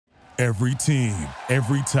Every team,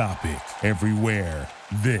 every topic, everywhere.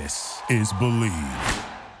 This is Believe.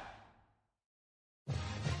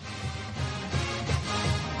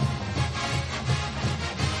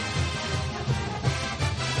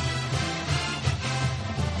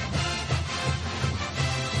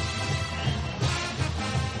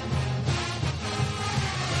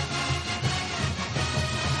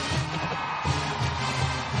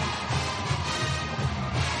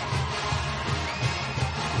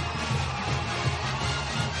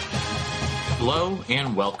 Hello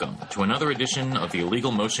and welcome to another edition of the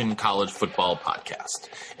Illegal Motion College Football Podcast.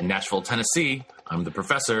 In Nashville, Tennessee, I'm the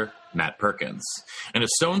professor, Matt Perkins. And a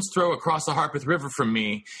stone's throw across the Harpeth River from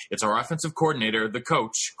me, it's our offensive coordinator, the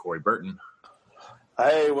coach, Corey Burton.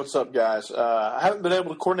 Hey, what's up, guys? I haven't been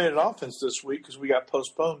able to coordinate an offense this week because we got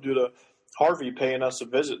postponed due to Harvey paying us a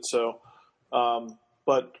visit.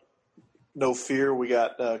 But no fear, we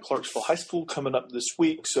got Clarksville High School coming up this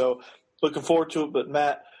week, so looking forward to it. But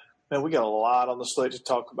Matt, man, we got a lot on the slate to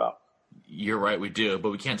talk about. You're right, we do, but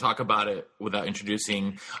we can't talk about it without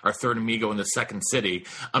introducing our third amigo in the second city,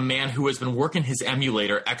 a man who has been working his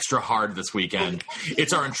emulator extra hard this weekend.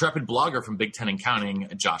 It's our intrepid blogger from Big Ten and Counting,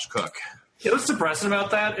 Josh Cook. What's depressing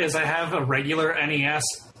about that is I have a regular NES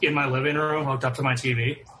in my living room hooked up to my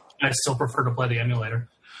TV, and I still prefer to play the emulator.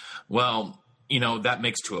 Well, that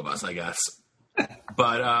makes two of us, I guess.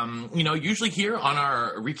 But, usually here on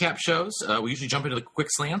our recap shows, we usually jump into the quick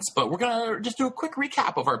slants, but we're going to just do a quick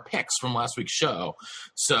recap of our picks from last week's show.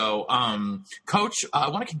 So, Coach, I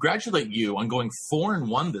want to congratulate you on going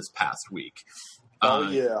 4-1 this past week.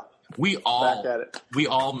 Yeah. We all Back at it. We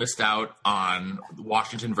all missed out on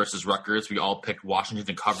Washington versus Rutgers. We all picked Washington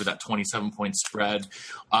to cover that 27-point spread.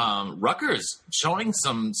 Rutgers showing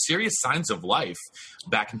some serious signs of life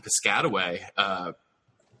back in Piscataway.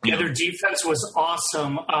 Their defense was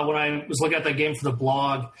awesome. When I was looking at that game for the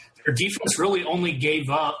blog, their defense really only gave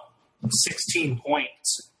up 16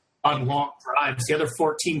 points on long drives. The other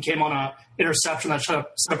 14 came on an interception that set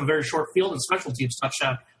up a very short field and special teams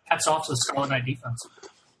touchdown. Hats off to the Scarlet Knight defense.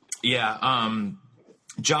 Yeah,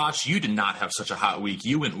 Josh, you did not have such a hot week.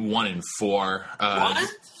 You went 1-4. What?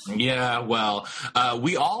 Yeah, well,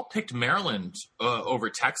 we all picked Maryland over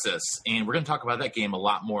Texas, and we're going to talk about that game a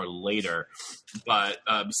lot more later. But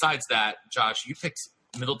besides that, Josh, you picked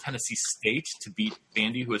Middle Tennessee State to beat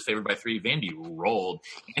Vandy, who was favored by 3. Vandy rolled.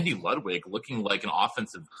 Andy Ludwig looking like an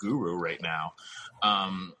offensive guru right now.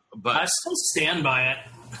 But I still stand by it.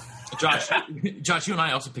 Josh, you and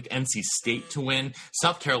I also picked NC State to win.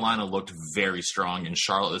 South Carolina looked very strong in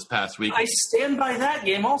Charlotte this past week. I stand by that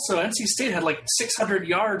game also. NC State had like 600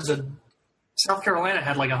 yards and South Carolina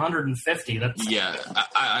had like 150. That's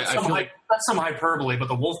some hyperbole, but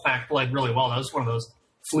the Wolfpack played really well. That was one of those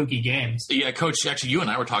fluky games. Yeah, Coach, actually, you and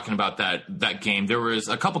I were talking about that game. There was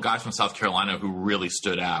a couple guys from South Carolina who really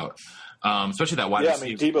stood out, especially that wide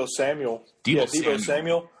receiver. Debo Samuel. Debo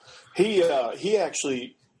Samuel. He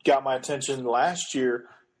actually got my attention last year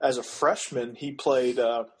as a freshman. He played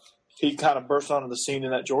he kind of burst onto the scene in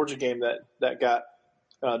that Georgia game that got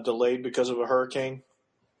delayed because of a hurricane,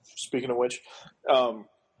 speaking of which.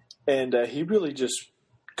 And he really just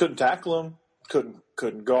couldn't tackle him,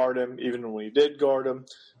 couldn't guard him. Even when he did guard him,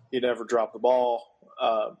 he never dropped the ball.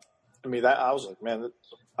 I was like, man,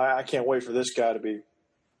 I can't wait for this guy to be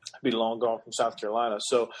long gone from South Carolina.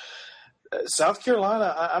 So South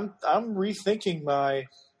Carolina, I'm rethinking my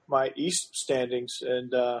East standings,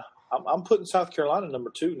 and I'm putting South Carolina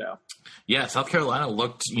number 2 now. Yeah, South Carolina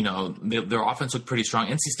looked, their offense looked pretty strong.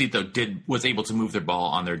 NC State, though, was able to move their ball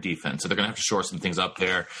on their defense, so they're going to have to shore some things up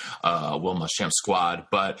there, Will Muschamp's squad.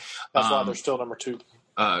 But that's why they're still number 2.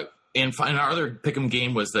 And our other pick'em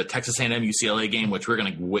game was the Texas A&M UCLA game, which we're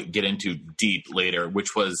going to get into deep later,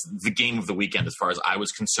 which was the game of the weekend as far as I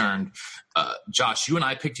was concerned. Josh, you and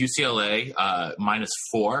I picked UCLA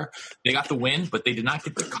 -4. They got the win, but they did not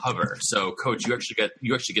get the cover. So, Coach, you actually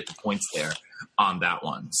get the points there on that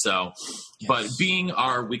one. So, yes. But being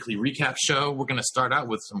our weekly recap show, we're going to start out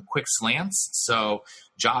with some quick slants. So,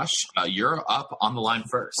 Josh, you're up on the line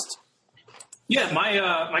first. Yeah,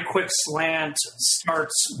 my quick slant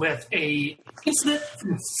starts with a incident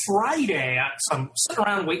from Friday. So I'm sitting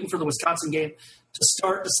around waiting for the Wisconsin game to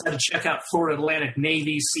start. Decided to check out Florida Atlantic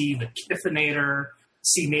Navy, see the Kiffinator,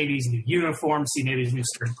 see Navy's new uniform, see Navy's new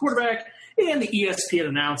starting quarterback, and the ESPN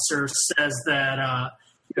announcer says that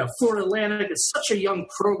Florida Atlantic is such a young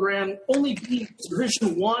program, only being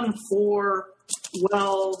Division I for,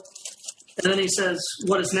 and then he says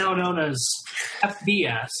what is now known as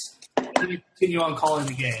FBS. And continue on calling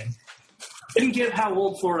the game. Didn't give how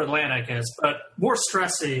old Florida Atlantic is, but more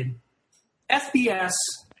stressing, FBS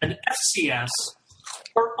and FCS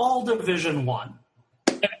are all Division I.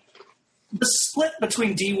 The split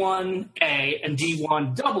between D1A and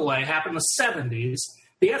D1AA happened in the 70s.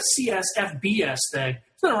 The FCS, FBS thing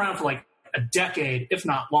has been around for like a decade, if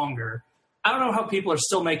not longer. I don't know how people are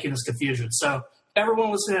still making this confusion. So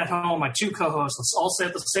everyone listening at home, my two co-hosts, let's all say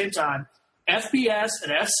at the same time, FBS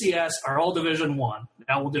and FCS are all Division I.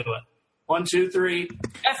 Now we'll do it. 1, 2, 3.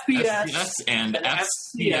 FBS and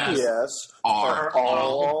FCS are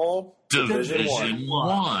all Division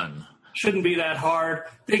I. Shouldn't be that hard.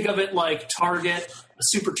 Think of it like Target. A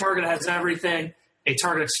Super Target has everything. A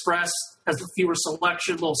Target Express has the fewer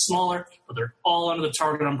selection, a little smaller, but they're all under the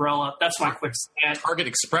Target umbrella. That's my quick scan. Target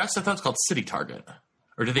Express? I thought it's called City Target.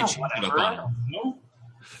 Or did they change it up?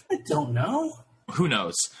 I don't know. Who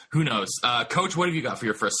knows? Coach, what have you got for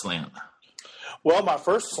your first slant? Well, my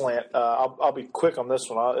first slant, I'll be quick on this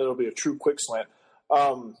one. It'll be a true quick slant.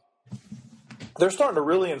 They're starting to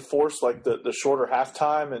really enforce like the shorter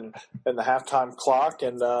halftime and the halftime clock.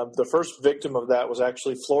 And the first victim of that was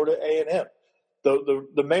actually Florida A&M.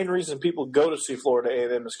 The main reason people go to see Florida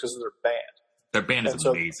A&M is because of their band. Their band is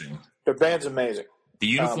amazing. Their band's amazing. The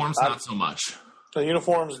uniforms, not so much. The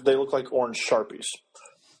uniforms, they look like orange Sharpies.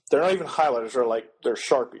 They're not even highlighters. They're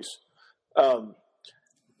Sharpies.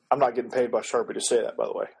 I'm not getting paid by Sharpie to say that, by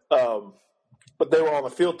the way. But they were on the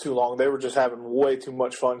field too long. They were just having way too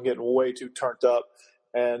much fun, getting way too turned up.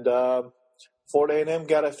 And Florida A&M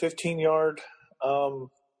got a 15-yard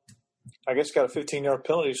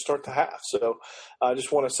penalty to start the half. So I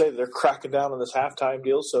just want to say that they're cracking down on this halftime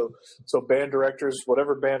deal. So band directors,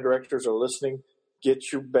 whatever band directors are listening,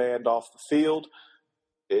 get your band off the field.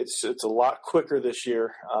 It's a lot quicker this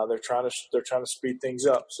year. They're trying to speed things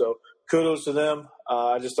up. So kudos to them.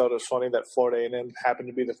 I just thought it was funny that Florida A&M happened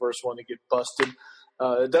to be the first one to get busted.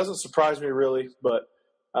 It doesn't surprise me really, but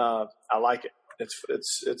I like it.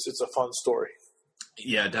 It's a fun story.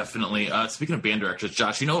 Yeah, definitely. Speaking of band directors,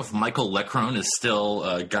 Josh, you know if Michael Leckrone is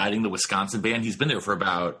still guiding the Wisconsin band? He's been there for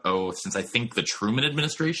about, since I think the Truman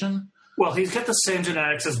administration. Well, he's got the same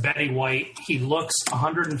genetics as Betty White. He looks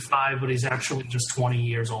 105, but he's actually just 20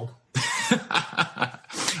 years old.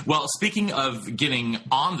 Well, speaking of getting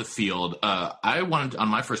on the field, I wanted, on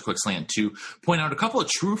my first quick slant, to point out a couple of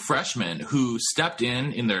true freshmen who stepped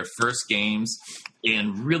in their first games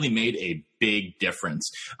and really made a big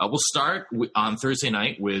difference. We'll start on Thursday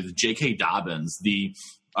night with J.K. Dobbins, the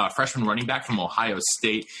freshman running back from Ohio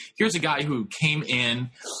State. Here's a guy who came in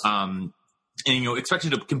and,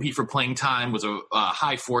 expected to compete for playing time, was a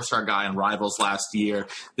high 4-star guy on Rivals last year,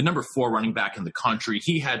 the number 4 running back in the country.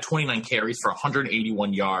 He had 29 carries for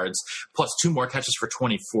 181 yards, plus 2 more catches for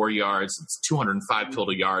 24 yards. It's 205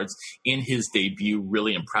 total yards in his debut,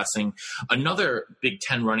 really impressing. Another Big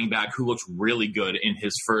Ten running back who looked really good in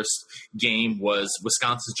his first game was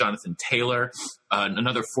Wisconsin's Jonathan Taylor.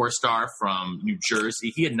 Another 4-star from New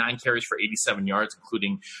Jersey. He had 9 carries for 87 yards,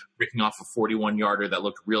 including breaking off a 41-yarder that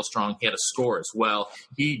looked real strong. He had a score as well.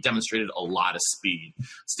 He demonstrated a lot of speed.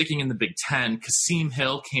 Sticking in the Big Ten, Kasim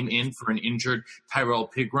Hill came in for an injured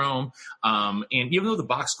Tyrell Pigrome. And even though the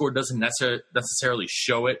box score doesn't necessarily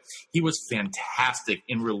show it, he was fantastic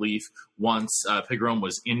in relief once Pigrome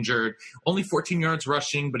was injured. Only 14 yards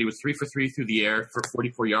rushing, but he was 3 for 3 through the air for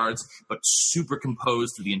 44 yards, but super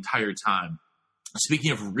composed the entire time.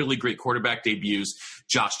 Speaking of really great quarterback debuts,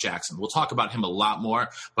 Josh Jackson. We'll talk about him a lot more,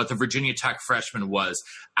 but the Virginia Tech freshman was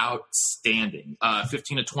outstanding.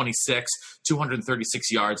 15 to 26,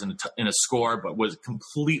 236 yards in a score, but was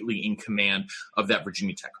completely in command of that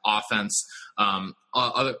Virginia Tech offense.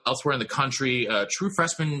 Elsewhere in the country, true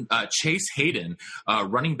freshman Chase Hayden,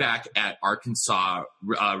 running back at Arkansas,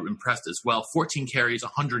 impressed as well. 14 carries,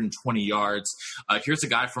 120 yards. Here's a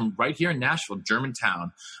guy from right here in Nashville,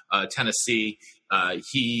 Germantown, Tennessee.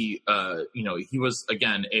 He was,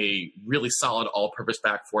 again, a really solid all-purpose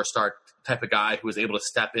back, 4-star type of guy who was able to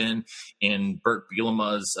step in Bert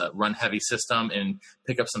Bielema's run-heavy system and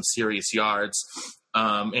pick up some serious yards.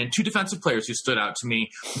 And 2 defensive players who stood out to me.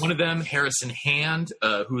 One of them, Harrison Hand,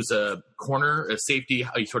 who's a corner, a safety,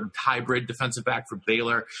 a sort of hybrid defensive back for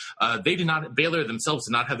Baylor. Baylor themselves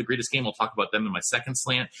did not have the greatest game. I'll talk about them in my second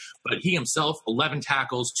slant. But he himself, 11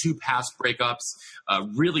 tackles, 2 pass breakups,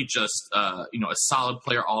 really just, a solid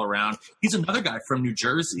player all around. He's another guy from New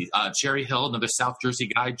Jersey, Jerry Hill, another South Jersey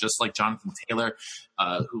guy, just like Jonathan Taylor,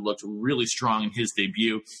 who looked really strong in his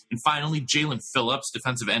debut. And finally, Jalen Phillips,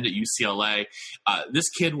 defensive end at UCLA. This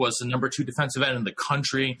kid was the number 2 defensive end in the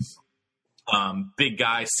country. Big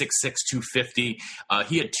guy, 6'6", 250.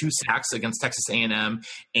 He had 2 sacks against Texas A&M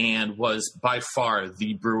and was by far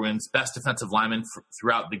the Bruins' best defensive lineman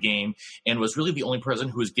throughout the game, and was really the only person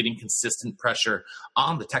who was getting consistent pressure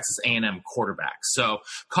on the Texas A&M quarterback. So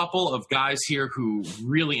a couple of guys here who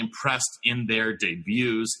really impressed in their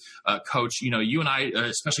debuts. Coach, you and I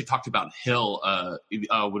especially talked about Hill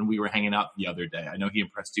when we were hanging out the other day. I know he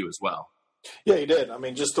impressed you as well. Yeah, he did. I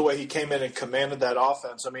mean, just the way he came in and commanded that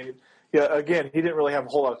offense. I mean, yeah, again, he didn't really have a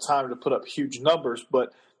whole lot of time to put up huge numbers,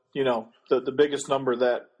 but, the biggest number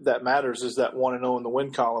that matters is that 1-0 in the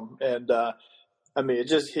win column. And, I mean, it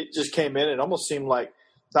just came in. It almost seemed like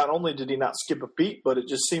not only did he not skip a beat, but it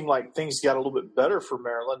just seemed like things got a little bit better for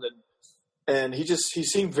Maryland. And he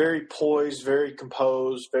seemed very poised, very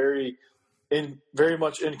composed, very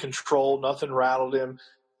much in control. Nothing rattled him.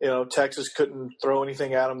 Texas couldn't throw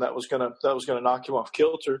anything at him that was gonna knock him off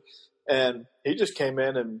kilter, and he just came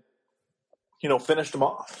in and finished him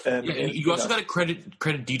off. And you also got to credit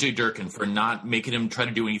DJ Durkin for not making him try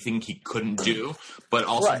to do anything he couldn't do, but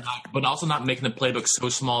also not making the playbook so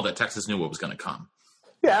small that Texas knew what was going to come.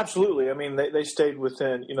 Yeah, absolutely. I mean, they stayed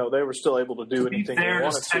within. They were still able to do anything they wanted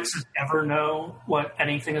to. Does Texas ever know what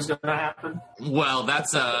anything is going to happen? Well,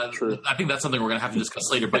 that's true. I think that's something we're going to have to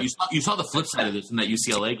discuss later. But you saw the flip side of this in that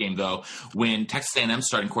UCLA game, though, when Texas A&M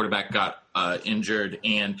starting quarterback got injured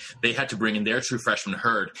and they had to bring in their true freshman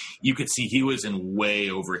Hurd. You could see he was in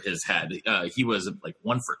way over his head. He was like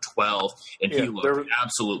 1 for 12, and he looked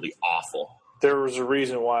absolutely awful. There was a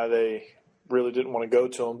reason why they really didn't want to go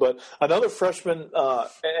to him. But another freshman,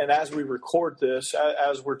 and as we record this,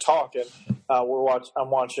 as we're talking, I'm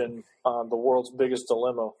watching the world's biggest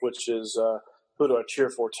dilemma, which is who do I cheer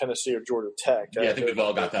for, Tennessee or Georgia Tech? Yeah, I think we've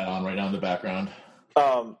all got that on right now in the background.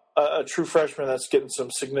 A true freshman that's getting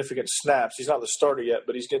some significant snaps. He's not the starter yet,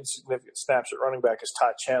 but he's getting significant snaps at running back is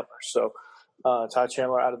Ty Chandler. So Ty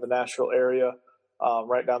Chandler out of the Nashville area,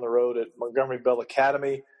 right down the road at Montgomery Bell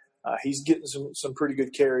Academy. He's getting some pretty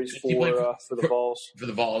good carries for the Vols. For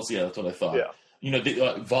the Vols, yeah, that's what I thought. Yeah.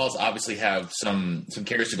 The Vols obviously have some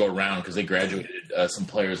carries to go around because they graduated some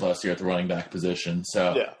players last year at the running back position.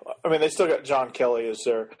 So yeah, I mean they still got John Kelly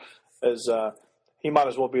he might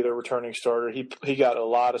as well be their returning starter. He got a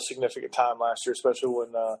lot of significant time last year, especially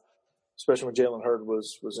when Jalen Hurd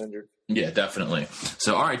was injured. Yeah, definitely.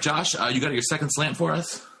 So all right, Josh, you got your second slant for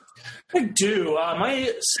us? I do.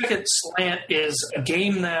 My second slant is a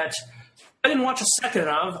game that I didn't watch a second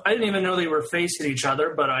of. I didn't even know they were facing each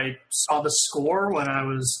other, but I saw the score when I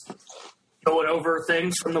was going over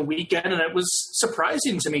things from the weekend, and it was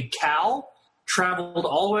surprising to me. Cal traveled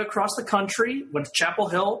all the way across the country, went to Chapel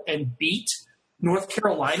Hill, and beat North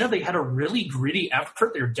Carolina. They had a really gritty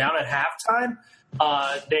effort. They were down at halftime.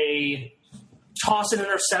 They tossed an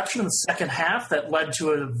interception in the second half that led to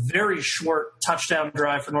a very short touchdown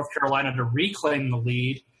drive for North Carolina to reclaim the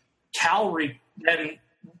lead. Cal then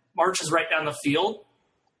marches right down the field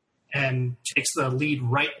and takes the lead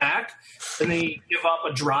right back. Then they give up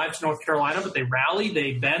a drive to North Carolina, but they rally,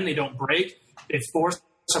 they bend, they don't break. They force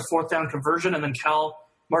a fourth down conversion, and then Cal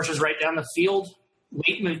marches right down the field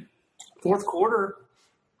late in the fourth quarter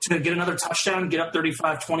to get another touchdown, get up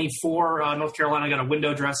 35-24. North Carolina got a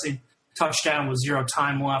window dressing touchdown with 0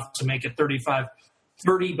 time left to make it 35-30.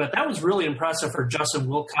 But that was really impressive for Justin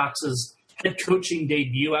Wilcox's head coaching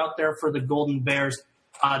debut out there for the Golden Bears.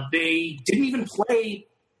 They didn't even play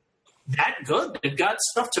that good. They've got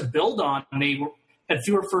stuff to build on. They had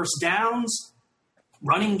fewer first downs.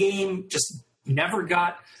 Running game just never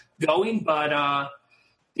got going, but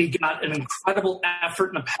they got an incredible effort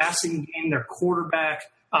in the passing game. Their quarterback,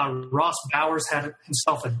 Ross Bowers, had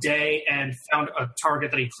himself a day and found a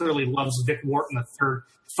target that he clearly loves, Vic Wharton III.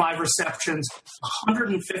 5 receptions,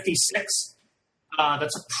 156.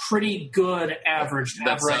 That's a pretty good average.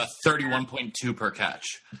 That's 31.2 per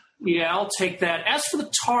catch. Yeah, I'll take that. As for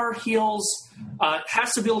the Tar Heels, it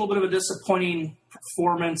has to be a little bit of a disappointing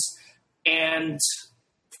performance. And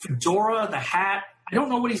Fedora, the hat, I don't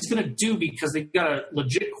know what he's going to do because they've got a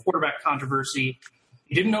legit quarterback controversy.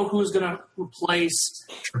 You didn't know who was going to replace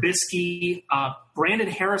Trubisky. Brandon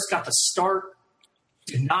Harris got the start,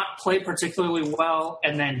 did not play particularly well.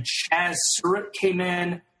 And then Chaz Surratt came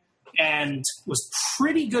in and was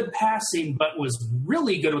pretty good passing, but was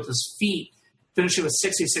really good with his feet, finishing with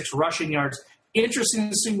 66 rushing yards. Interesting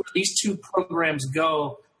to see where these two programs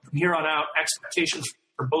go from here on out. Expectations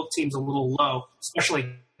for both teams a little low,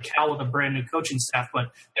 especially Cal with a brand new coaching staff.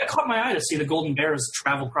 But it caught my eye to see the Golden Bears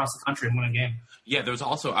travel across the country and win a game. Yeah, there's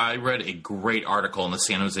also, I read a great article in the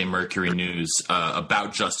San Jose Mercury News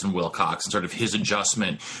about Justin Wilcox and sort of his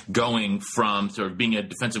adjustment going from sort of being a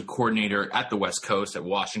defensive coordinator at the West Coast, at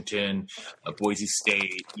Washington, Boise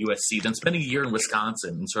State, USC, then spending a year in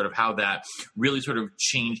Wisconsin, and sort of how that really sort of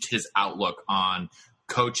changed his outlook on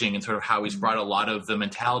coaching and sort of how he's brought a lot of the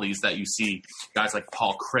mentalities that you see guys like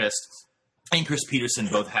Paul Chryst and Chris Peterson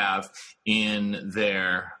both have in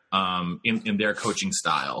their in their coaching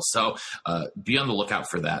style. So be on the lookout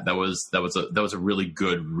for that. That was a really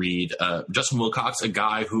good read. Justin Wilcox, a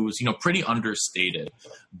guy who's pretty understated,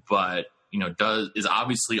 but is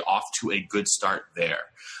obviously off to a good start there.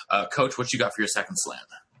 Coach, what you got for your second slant?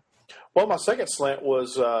 Well, my second slant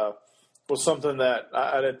was something that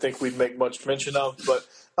I didn't think we'd make much mention of, but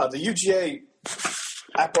the UGA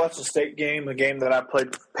Appalachian State game, a game that I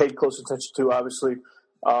paid close attention to, obviously.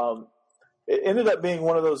 It ended up being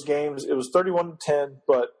one of those games. It was 31-10,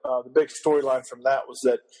 but the big storyline from that was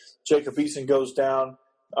that Jacob Eason goes down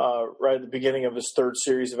right at the beginning of his third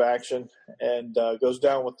series of action and goes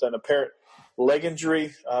down with an apparent leg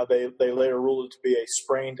injury. They later ruled it to be a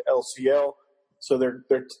sprained LCL. So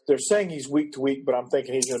they're saying he's week to week, but I'm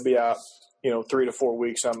thinking he's going to be out, 3 to 4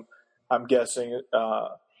 weeks. I'm guessing,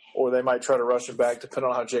 or they might try to rush him back, depending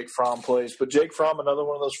on how Jake Fromm plays. But Jake Fromm, another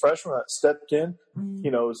one of those freshmen that stepped in,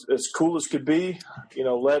 as cool as could be,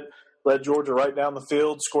 led Georgia right down the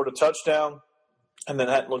field, scored a touchdown, and then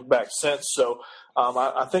hadn't looked back since. So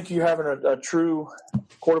I think you're having a true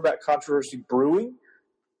quarterback controversy brewing.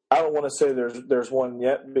 I don't want to say there's one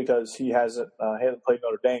yet because he hasn't played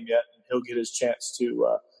Notre Dame yet, and he'll get his chance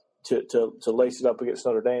to lace it up against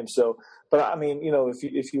Notre Dame. So, but I mean,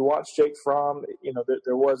 if you watch Jake Fromm,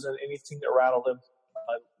 there wasn't anything that rattled him.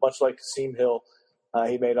 Much like Kasim Hill,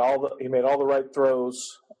 he made all the right throws.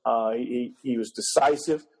 He was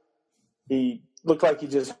decisive. He looked like he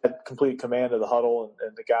just had complete command of the huddle,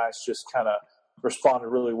 and the guys just kind of responded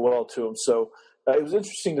really well to him. So it was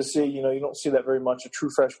interesting to see. You don't see that very much. A true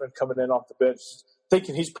freshman coming in off the bench,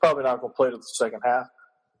 thinking he's probably not going to play to the second half.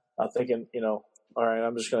 Thinking, all right,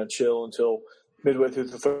 I'm just going to chill until midway through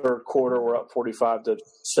the third quarter. We're up 45-7,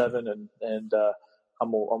 and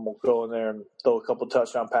I'm gonna go in there and throw a couple of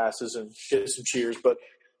touchdown passes and get some cheers. But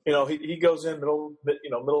he goes in middle of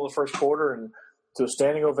the first quarter and to a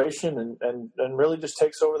standing ovation and really just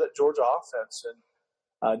takes over that Georgia offense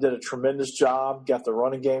and did a tremendous job. Got the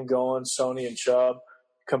running game going. Sony and Chubb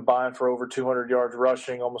combined for over 200 yards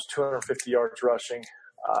rushing, almost 250 yards rushing.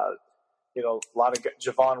 A lot of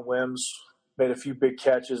Javon Wims made a few big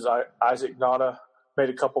catches. Isaac Nada made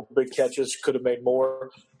a couple big catches, could have made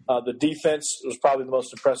more. The defense was probably the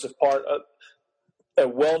most impressive part. A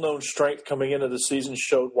well-known strength coming into the season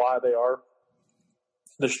showed why they are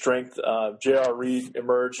the strength. J.R. Reed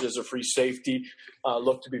emerged as a free safety,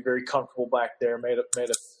 looked to be very comfortable back there, made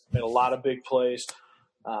a lot of big plays.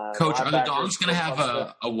 Coach, are the Dogs going to have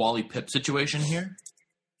a Wally Pipp situation here?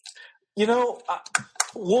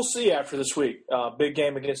 We'll see after this week. Big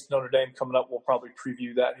game against Notre Dame coming up. We'll probably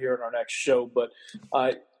preview that here in our next show. But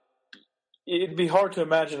it'd be hard to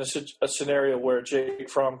imagine a scenario where Jake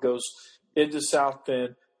Fromm goes into South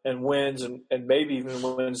Bend and wins and maybe even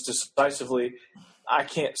wins decisively. I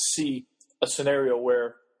can't see a scenario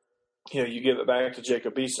where you give it back to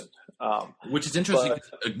Jacob Eason. Which is interesting.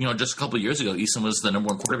 But, just a couple of years ago, Eason was the number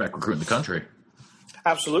one quarterback recruit in the country.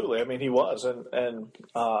 Absolutely. I mean, he was. And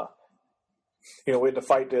we had to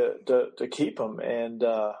fight to keep him. And,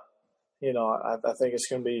 I think it's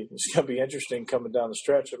going to be interesting coming down the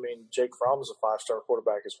stretch. I mean, Jake Fromm is a 5-star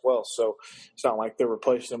quarterback as well. So it's not like they're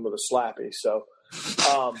replacing him with a slappy. So,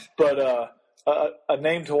 but a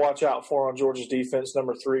name to watch out for on Georgia's defense,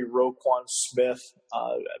 number 3, Roquan Smith,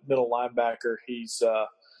 middle linebacker. He's going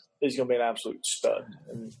to be an absolute stud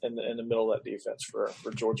in the middle of that defense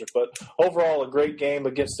for Georgia. But overall, a great game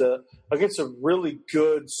against a really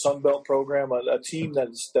good Sun Belt program, a team that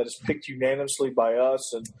is picked unanimously by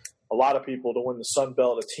us and a lot of people to win the Sun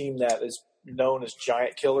Belt, a team that is known as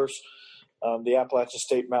giant killers. The Appalachian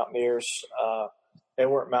State Mountaineers, they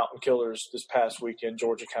weren't mountain killers this past weekend.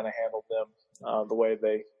 Georgia kind of handled them the way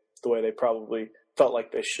they probably felt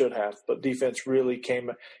like they should have. But defense really came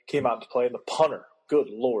out to play. And the punter, good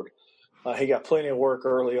Lord, he got plenty of work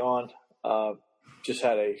early on. Just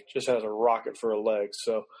has a rocket for a leg.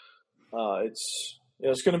 So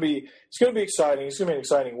it's going to be exciting. It's going to be an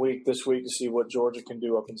exciting week this week to see what Georgia can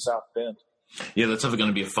do up in South Bend. Yeah, that's definitely going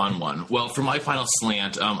to be a fun one. Well, for my final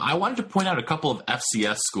slant, I wanted to point out a couple of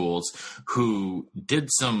FCS schools who did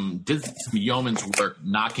some yeoman's work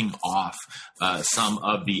knocking off some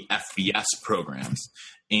of the FBS programs.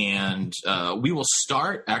 And we will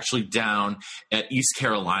start actually down at East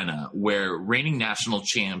Carolina, where reigning national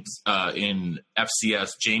champs in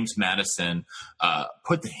FCS, James Madison,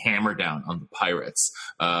 put the hammer down on the Pirates.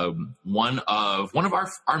 One of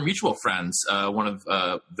our mutual friends, one of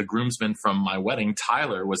the groomsmen from my wedding,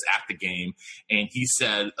 Tyler, was at the game, and he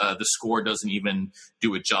said the score doesn't even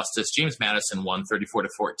do it justice. James Madison won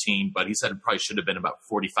 34-14, but he said it probably should have been about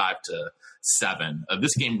 45-7.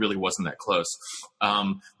 This game really wasn't that close.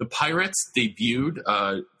 The Pirates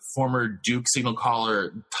debuted former Duke signal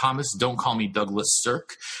caller Thomas "Don't Call Me Douglas"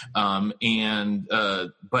 Sirk,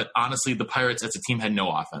 but honestly, the Pirates as a team had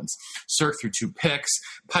no offense. Sirk threw 2 picks.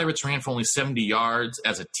 Pirates ran for only 70 yards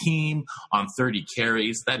as a team on 30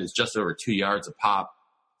 carries. That is just over 2 yards a pop.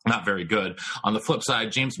 Not very good. On the flip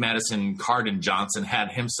side, James Madison, Cardin Johnson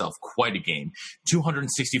had himself quite a game.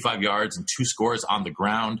 265 yards and 2 scores on the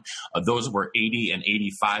ground. Those were 80 and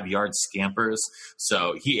 85-yard scampers.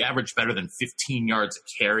 So he averaged better than 15 yards a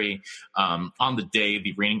carry. On the day,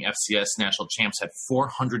 the reigning FCS national champs had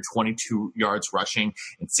 422 yards rushing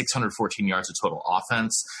and 614 yards of total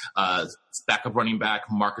offense. Backup running back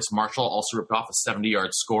Marcus Marshall also ripped off a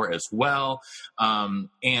 70-yard score as well.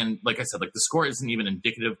 And like I said, the score isn't even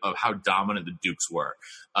indicative of how dominant the Dukes were.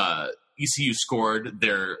 ECU scored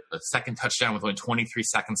their second touchdown with only 23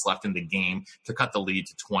 seconds left in the game to cut the lead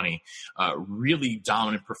to 20. Really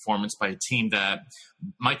dominant performance by a team that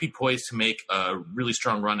might be poised to make a really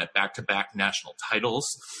strong run at back-to-back national titles.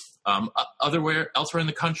 Elsewhere in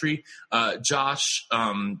the country, Josh,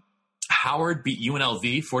 Howard beat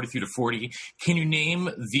UNLV 43-40. Can you name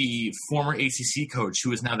the former ACC coach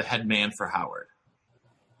who is now the head man for Howard?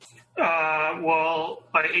 Well,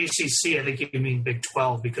 by ACC, I think you mean Big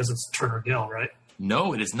 12 because it's Turner Gill, right?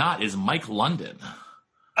 No, it is not. It is Mike London.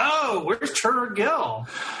 Oh, where's Turner Gill?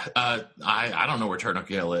 I don't know where Turner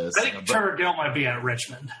Gill is. I think Turner Gill might be at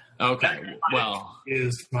Richmond. Okay, well.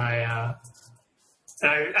 Used my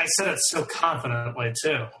I said it so confidently,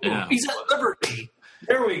 too. Yeah. He's at Liberty.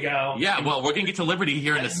 There we go. Yeah, well, we're going to get to Liberty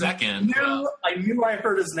here in a second. I knew I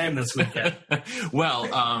heard his name this weekend. Well,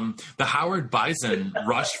 the Howard Bison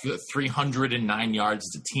rushed for 309 yards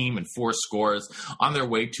as a team and 4 scores on their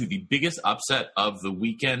way to the biggest upset of the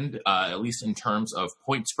weekend, at least in terms of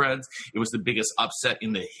point spreads. It was the biggest upset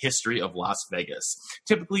in the history of Las Vegas.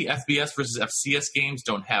 Typically, FBS versus FCS games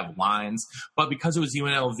don't have lines, but because it was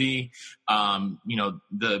UNLV,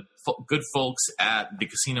 the good folks at the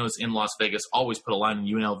casinos in Las Vegas always put a line in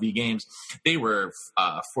UNLV games. They were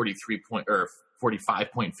 45-point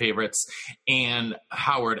favorites, and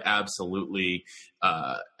Howard absolutely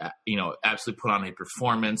put on a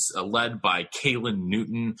performance led by Kalen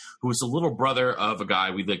Newton, who was the little brother of a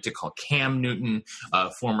guy we like to call Cam Newton,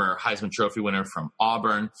 former Heisman Trophy winner from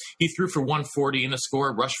Auburn. He threw for 140 in a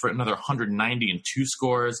score, rushed for another 190 in 2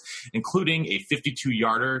 scores, including a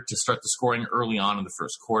 52-yarder to start the scoring early on in the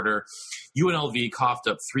first quarter. UNLV coughed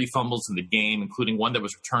up 3 fumbles in the game, including one that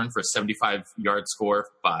was returned for a 75-yard score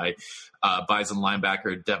by Bison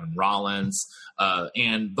linebacker Devin Rollins.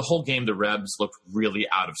 And the whole game, the Rebs looked really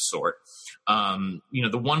out of sort.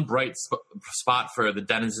 The one bright spot for the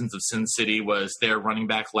denizens of Sin City was their running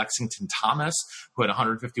back Lexington Thomas, who had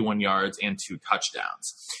 151 yards and 2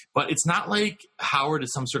 touchdowns. But it's not like Howard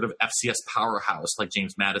is some sort of FCS powerhouse like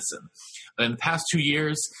James Madison. In the past 2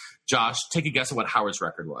 years, Josh, take a guess at what Howard's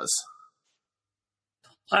record was.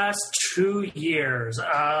 Last 2 years,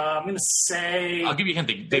 I'm going to say. I'll give you a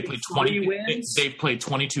hint. They played 20 wins. They've played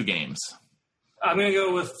 22 games. I'm going to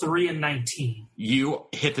go with 3-19. You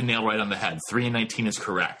hit the nail right on the head. 3-19 is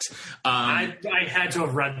correct. I had to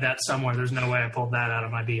have read that somewhere. There's no way I pulled that out of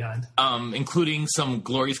my behind. Including some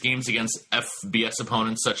glorious games against FBS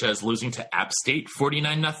opponents, such as losing to App State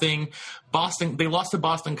 49-0. Boston, they lost to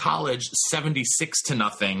Boston College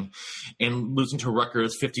 76-0, and losing to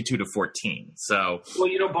Rutgers 52-14. So, well,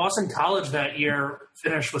 Boston College that year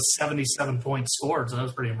finished with 77 points scored, so that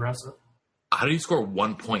was pretty impressive. How do you score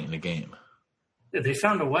 1 point in a game? They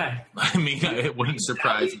found a way. I mean, it wouldn't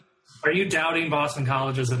surprise me. Are you doubting Boston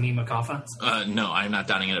College's anemic offense? No, I'm not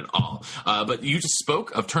doubting it at all. But you just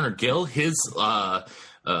spoke of Turner Gill. His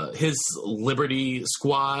Liberty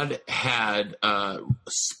squad had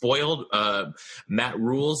spoiled Matt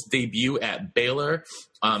Rule's debut at Baylor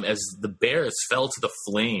as the Bears fell to the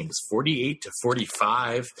Flames,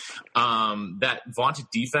 48-45. That vaunted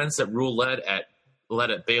defense that Rule led at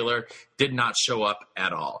Baylor did not show up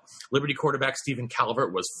at all. Liberty quarterback Stephen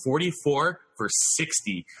Calvert was 44 for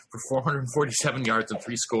 60 for 447 yards and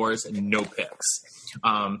 3 scores and no picks.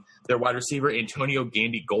 Their wide receiver Antonio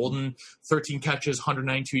Gandy Golden, 13 catches,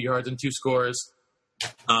 192 yards and 2 scores.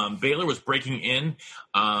 Baylor was breaking in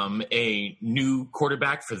a new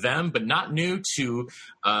quarterback for them, but not new to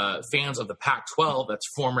fans of the Pac-12. That's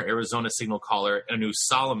former Arizona signal caller Anu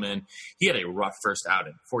Solomon. He had a rough first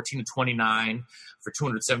outing, 14-29 for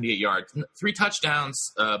 278 yards, 3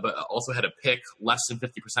 touchdowns, but also had a pick, less than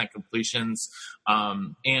 50% completions.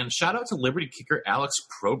 And shout out to Liberty kicker Alex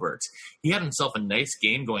Probert. He had himself a nice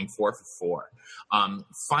game going 4 for 4.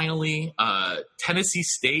 Finally, Tennessee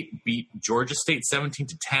State beat Georgia State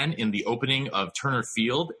 17-10 in the opening of Turner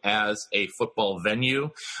Field as a football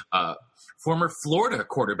venue. Former Florida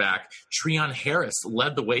quarterback Treon Harris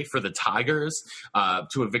led the way for the Tigers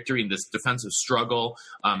to a victory in this defensive struggle.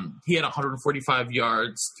 He had 145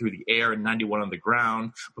 yards through the air and 91 on the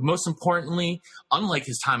ground. But most importantly, unlike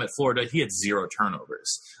his time at Florida, he had 0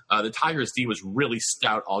 turnovers. The Tigers' D was really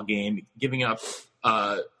stout all game, giving up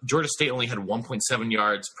Georgia State only had 1.7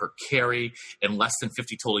 yards per carry and less than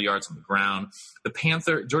 50 total yards on the ground.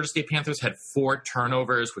 The Georgia State Panthers had 4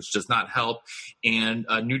 turnovers, which does not help. And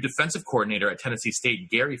a new defensive coordinator at Tennessee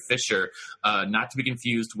State, Gary Fisher, not to be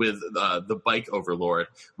confused with the bike overlord,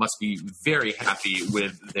 must be very happy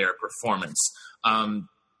with their performance.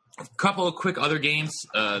 A couple of quick other games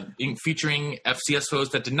featuring FCS foes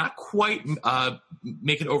that did not quite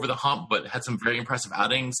make it over the hump, but had some very impressive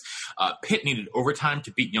outings. Pitt needed overtime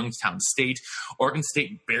to beat Youngstown State. Oregon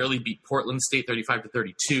State barely beat Portland State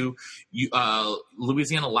 35-32.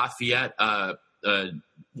 Louisiana Lafayette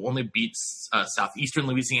only beats Southeastern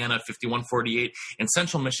Louisiana 51-48, and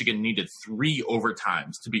Central Michigan needed 3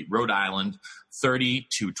 overtimes to beat Rhode Island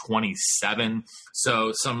 30-27.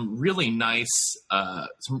 So some really nice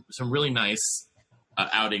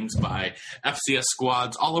outings by FCS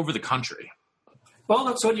squads all over the country. Well,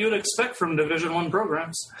 that's what you would expect from Division I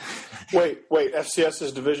programs. Wait, FCS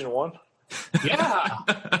is Division I? Yeah.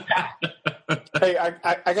 Hey,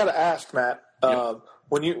 I got to ask, Matt. Yep.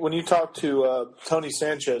 When you talk to Tony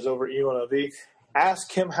Sanchez over at UNLV,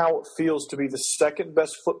 ask him how it feels to be the second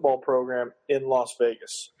best football program in Las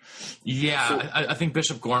Vegas. Yeah, so, I think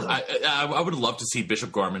Bishop Gorman. I would love to see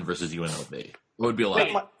Bishop Gorman versus UNLV. It would be a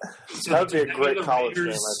lot. That would be a great college game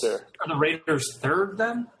right there. Are the Raiders third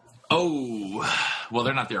then? Oh, well,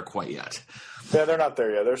 they're not there quite yet. Yeah, they're not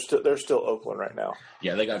there yet. They're still Oakland right now.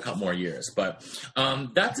 Yeah, they got a couple more years. But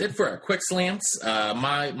that's it for our quick slants.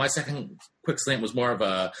 My second quick slant was more of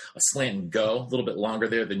a slant and go, a little bit longer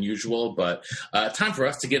there than usual. But time for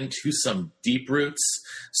us to get into some deep roots.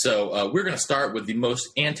 So we're going to start with the most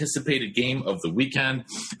anticipated game of the weekend.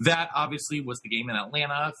 That obviously was the game in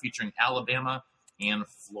Atlanta featuring Alabama and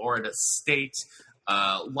Florida State.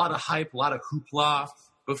 A lot of hype, a lot of hoopla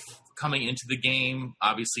coming into the game.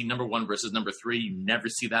 Obviously, number 1 versus number 3. You never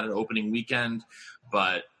see that at opening weekend.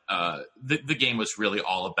 But the game was really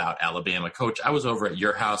all about Alabama. Coach, I was over at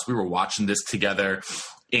your house. We were watching this together.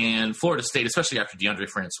 And Florida State, especially after DeAndre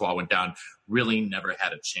Francois went down, really never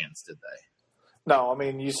had a chance, did they? No, I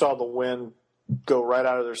mean, you saw the wind go right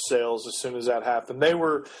out of their sails as soon as that happened. They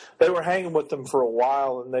were hanging with them for a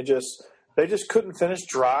while, and they just couldn't finish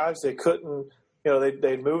drives. They couldn't.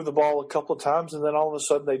 They'd move the ball a couple of times, and then all of a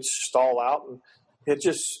sudden they'd stall out. And it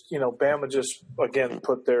just, Bama just, again,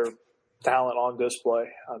 put their talent on display.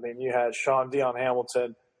 I mean, you had Sean Dion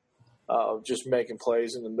Hamilton just making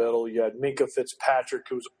plays in the middle. You had Minkah Fitzpatrick,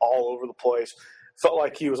 who was all over the place. Felt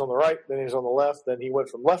like he was on the right, then he was on the left, then he went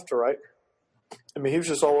from left to right. I mean, he was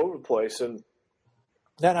just all over the place. And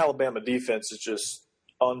that Alabama defense is just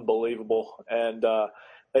unbelievable. And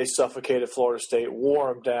they suffocated Florida State,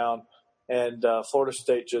 wore them down. And Florida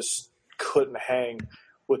State just couldn't hang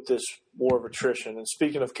with this war of attrition. And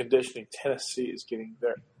speaking of conditioning, Tennessee is getting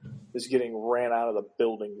ran out of the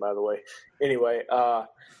building, by the way. Anyway,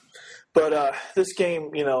 but this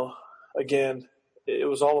game, again, it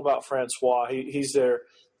was all about Francois. He's their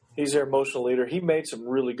emotional leader. He made some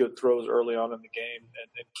really good throws early on in the game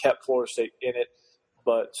and kept Florida State in it.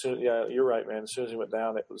 But you're right, man. As soon as he went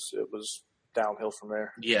down, it was downhill from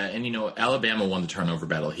there. Yeah, and Alabama won the turnover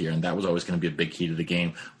battle here, and that was always going to be a big key to the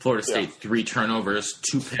game. Florida State, 3 turnovers,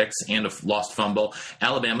 2 picks, and a lost fumble.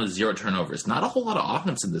 Alabama, 0 turnovers. Not a whole lot of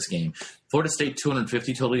offense in this game. Florida State,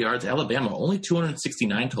 250 total yards. Alabama, only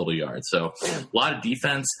 269 total yards. So a lot of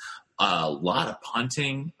defense, a lot of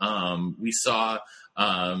punting. We saw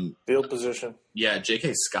field position. Yeah,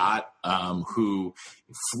 J.K. Scott, who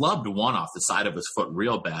flubbed one off the side of his foot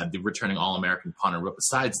real bad, the returning All-American punter. But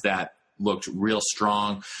besides that, looked real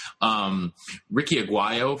strong. Ricky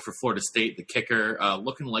Aguayo for Florida State, the kicker,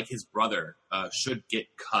 looking like his brother should get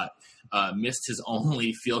cut. Missed his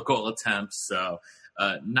only field goal attempt, so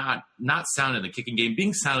not sound in the kicking game.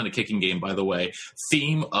 Being sound in the kicking game, by the way,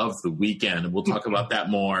 theme of the weekend. And we'll talk about that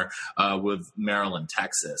more with Maryland,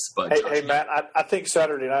 Texas. But hey Matt, I think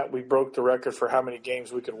Saturday night we broke the record for how many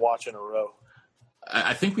games we could watch in a row.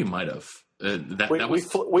 I think we might have.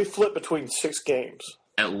 We flipped between 6 games.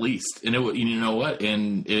 At least. And you know what?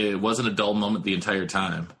 And it wasn't a dull moment the entire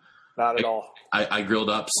time. Not at all. I grilled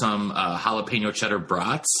up some jalapeno cheddar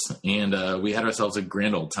brats, and we had ourselves a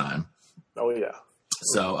grand old time. Oh, yeah.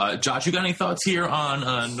 So, Josh, you got any thoughts here on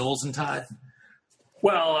Noles and Tide?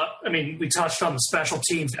 Well, we touched on the special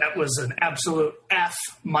teams. That was an absolute F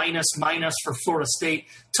minus for Florida State.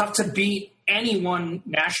 Tough to beat anyone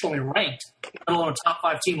nationally ranked, let alone a top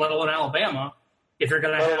 5 team, let alone Alabama. If you're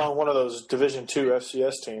going to let alone one of those Division II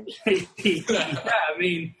FCS teams. Yeah,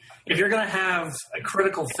 if you're going to have a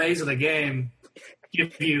critical phase of the game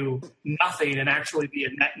give you nothing and actually be a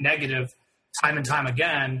net negative time and time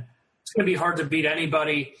again, it's going to be hard to beat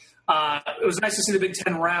anybody. It was nice to see the Big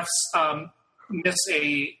Ten refs miss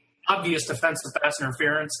a obvious defensive pass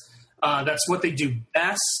interference. That's what they do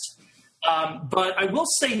best. But I will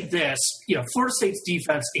say this, Florida State's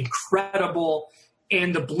defense, incredible,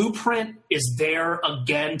 and the blueprint is there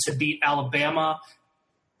again to beat Alabama.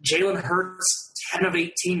 Jalen Hurts, 10 of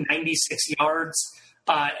 18, 96 yards.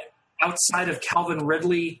 Outside of Calvin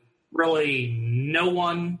Ridley, really no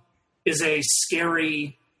one is a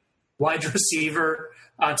scary wide receiver,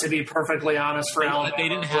 to be perfectly honest, for Alabama. They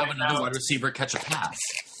didn't have another wide receiver catch a pass.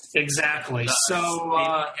 Exactly.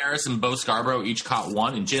 So Harris and Bo Scarborough each caught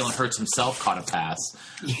one, and Jalen Hurts himself caught a pass.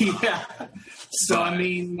 Yeah. So,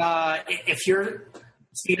 if you're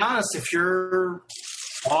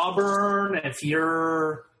Auburn, if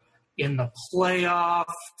you're in the playoffs,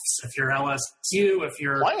 if you're LSU,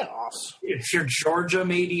 if you're Georgia,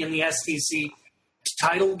 maybe in the SEC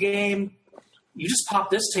title game, you just pop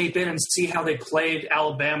this tape in and see how they played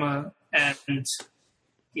Alabama, and this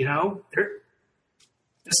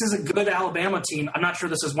is a good Alabama team. I'm not sure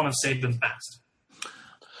this is one of Saban's best.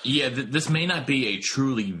 Yeah, this may not be a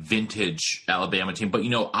truly vintage Alabama team, but,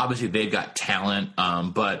 obviously they've got talent.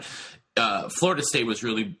 But Florida State was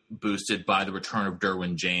really boosted by the return of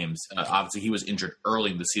Derwin James. Obviously, he was injured early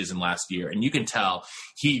in the season last year, and you can tell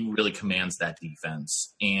he really commands that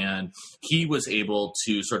defense. And he was able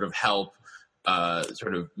to sort of help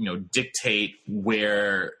dictate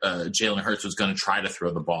where Jalen Hurts was going to try to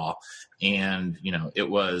throw the ball. And, it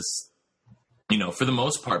was, for the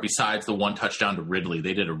most part, besides the one touchdown to Ridley,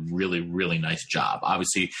 they did a really, really nice job.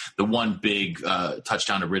 Obviously, the one big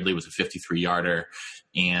touchdown to Ridley was a 53-yarder,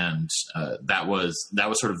 and that was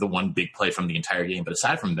sort of the one big play from the entire game. But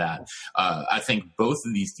aside from that, I think both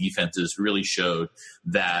of these defenses really showed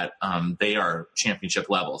that they are championship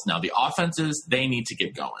levels. Now, the offenses, they need to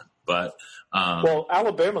get going. But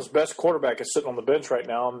Alabama's best quarterback is sitting on the bench right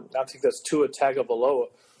now. And I think that's Tua Tagovailoa,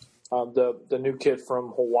 the new kid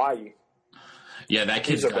from Hawaii. Yeah, that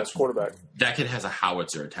kid's their best quarterback. That kid has a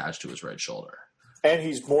howitzer attached to his right shoulder. And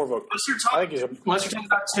he's more of a unless you're talking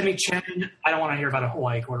about Timmy Chen, I don't want to hear about a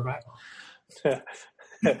Hawaii quarterback.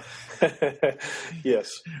 Yes.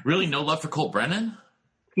 Really, no love for Colt Brennan?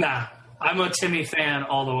 Nah, I'm a Timmy fan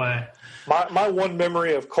all the way. My one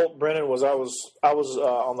memory of Colt Brennan was I was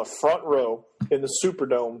on the front row in the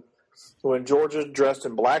Superdome when Georgia, dressed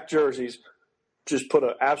in black jerseys, just put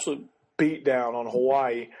an absolute beat down on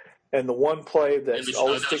Hawaii. And the one play that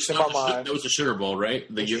always sticks in my mind. That was the Sugar Bowl, right?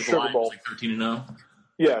 The year Sugar Bowl. Was like 13-0.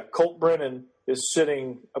 Yeah, Colt Brennan is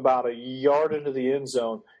sitting about a yard into the end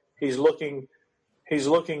zone. He's looking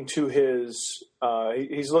to his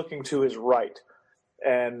right,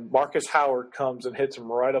 and Marcus Howard comes and hits him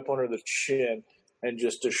right up under the chin and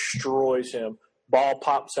just destroys him. Ball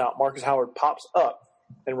pops out. Marcus Howard pops up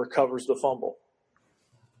and recovers the fumble.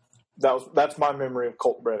 That's my memory of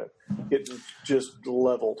Colt Brennan getting just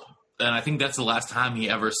leveled. And I think that's the last time he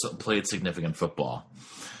ever played significant football.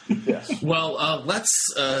 Yes. Well, let's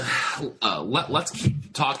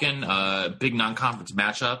keep talking big non-conference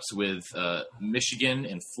matchups with Michigan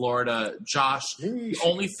and Florida. Josh, the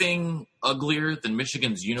only thing uglier than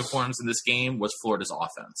Michigan's uniforms in this game was Florida's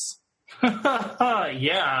offense.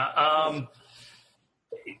 Yeah.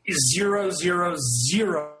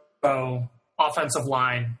 0-0-0 offensive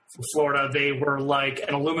line for Florida. They were like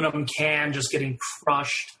an aluminum can just getting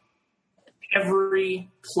crushed. Every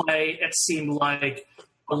play, it seemed like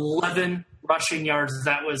 11 rushing yards.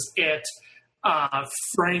 That was it.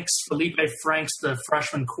 Felipe Franks, the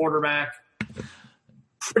freshman quarterback,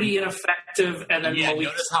 pretty ineffective. And then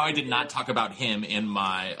notice how I did not talk about him in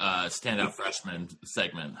my standout freshman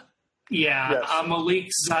segment. Yeah, yes. Malik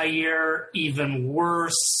Zaire, even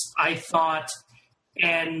worse, I thought.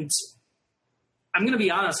 And I'm going to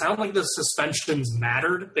be honest, I don't think the suspensions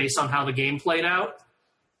mattered based on how the game played out.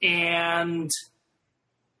 And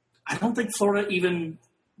I don't think Florida even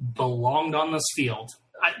belonged on this field.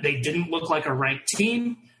 They didn't look like a ranked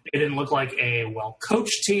team. They didn't look like a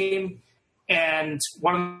well-coached team. And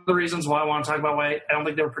one of the reasons why I want to talk about why I don't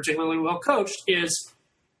think they were particularly well-coached is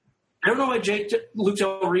I don't know why Luke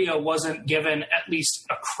Del Rio wasn't given at least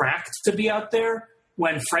a crack to be out there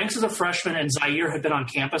when Franks is a freshman and Zaire had been on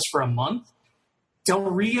campus for a month. Del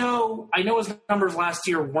Rio, I know his numbers last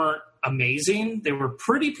year weren't amazing. They were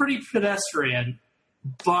pretty pedestrian,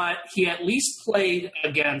 but he at least played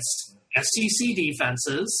against SEC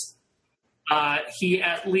defenses. He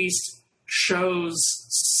at least shows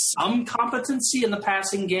some competency in the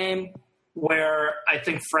passing game where I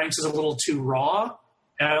think Franks is a little too raw.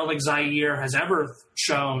 And I don't think Zaire has ever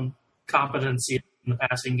shown competency in the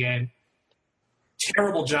passing game.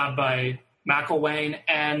 Terrible job by McElwain.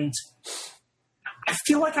 And I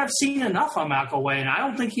feel like I've seen enough on McElwain. I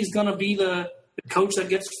don't think he's going to be the coach that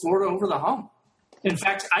gets Florida over the hump. In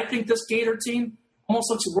fact, I think this Gator team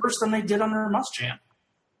almost looks worse than they did under Muschamp.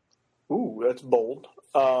 Ooh, that's bold.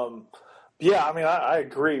 Yeah, I mean, I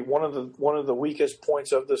agree. One of the weakest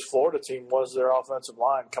points of this Florida team was their offensive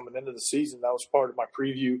line coming into the season. That was part of my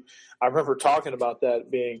preview. I remember talking about that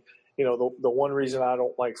being, the one reason I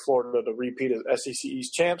don't like Florida to repeat as SEC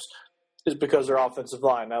East champs is because their offensive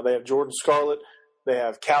line. Now they have Jordan Scarlett, they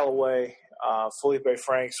have Callaway. Felipe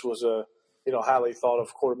Franks was a highly thought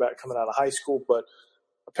of quarterback coming out of high school, but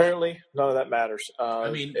apparently, none of that matters.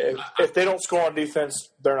 If they don't score on defense,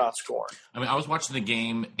 they're not scoring. I mean, I was watching the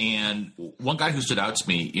game, and one guy who stood out to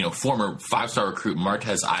me, former 5-star recruit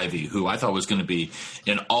Martez Ivey, who I thought was going to be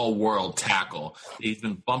an all-world tackle. He's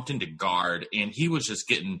been bumped into guard, and he was just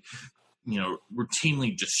getting,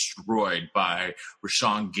 routinely destroyed by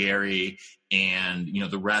Rashawn Gary and,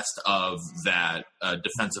 the rest of that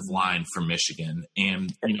defensive line for Michigan.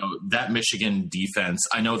 And, that Michigan defense,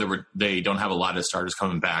 I know they don't have a lot of starters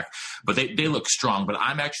coming back, but they look strong. But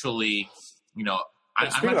I'm actually,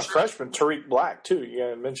 speaking of freshman, Tariq Black, too. You got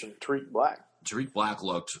to mention Tariq Black. Tariq Black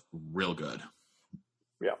looked real good.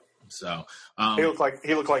 Yeah. So he looked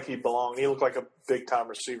like he belonged. He looked like a big-time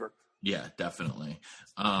receiver. Yeah, definitely.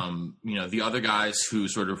 The other guys who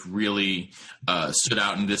sort of really stood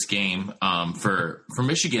out in this game for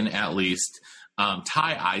Michigan, at least,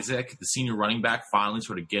 Ty Isaac, the senior running back, finally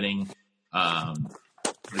sort of getting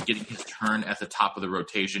his turn at the top of the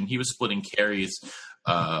rotation. He was splitting carries.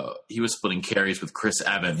 With Chris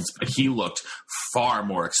Evans, but he looked far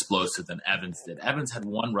more explosive than Evans did. Evans had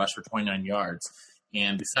one rush for 29 yards,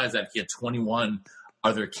 and besides that, he had 21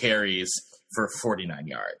 other carries for 49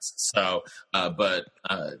 yards. So, but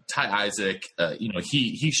Ty Isaac,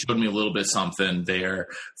 he showed me a little bit something there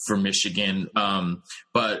for Michigan.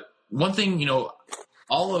 But one thing,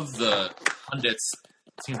 all of the pundits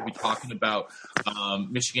seem to be talking about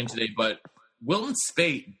Michigan today, but Wilton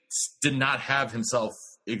Speight did not have himself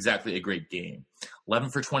exactly a great game. 11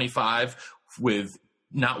 for 25 with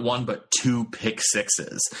not one but two pick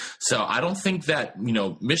sixes. So I don't think that,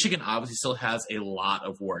 Michigan obviously still has a lot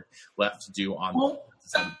of work left to do on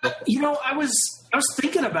I was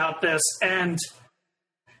thinking about this, and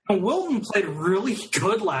Wilton played really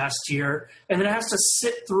good last year, and then has to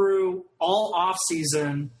sit through all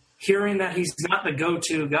offseason hearing that he's not the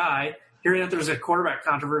go-to guy, hearing that there's a quarterback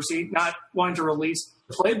controversy, not wanting to release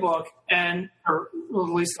the playbook or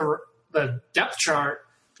release the depth chart.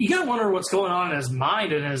 You got to wonder what's going on in his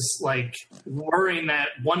mind and his worrying that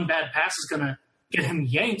one bad pass is going to get him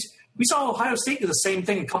yanked. We saw Ohio State do the same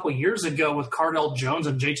thing a couple of years ago with Cardell Jones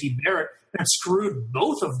and JT Barrett and screwed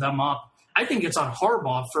both of them up. I think it's on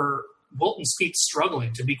Harbaugh for Wilton Speight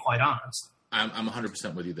struggling, to be quite honest. I'm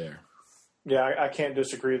 100% with you there. Yeah, I can't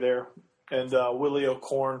disagree there. And Willie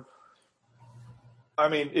O'Korn, I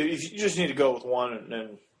mean, if you just need to go with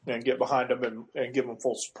one and get behind him and give him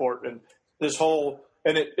full support. And this whole –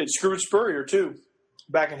 and it screwed Spurrier, too,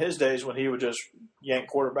 back in his days when he would just yank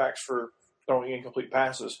quarterbacks for throwing incomplete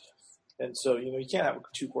passes. And so, you can't have a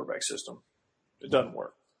two-quarterback system. It doesn't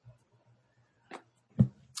work.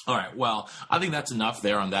 All right, well, I think that's enough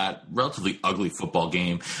there on that relatively ugly football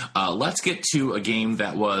game. Let's get to a game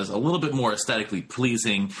that was a little bit more aesthetically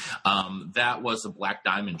pleasing. That was the Black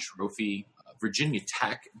Diamond Trophy. Virginia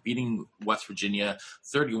Tech beating West Virginia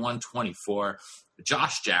 31-24.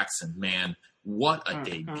 Josh Jackson, man, what a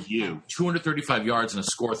debut. 235 yards and a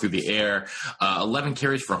score through the air, 11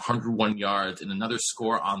 carries for 101 yards, and another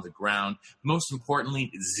score on the ground. Most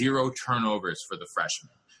importantly, 0 turnovers for the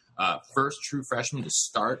freshman. First true freshman to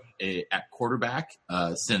start at quarterback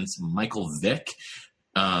since Michael Vick,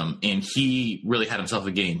 and he really had himself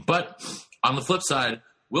a game. But On the flip side,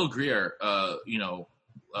 Will Grier,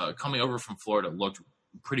 coming over from Florida, looked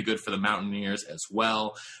pretty good for the Mountaineers as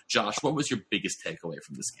well. Josh, what was your biggest takeaway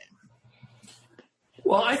from this game?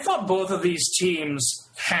 Well, I thought both of these teams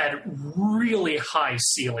had really high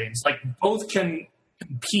ceilings. Like, both can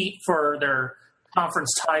compete for their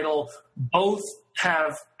conference title. Both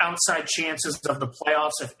have outside chances of the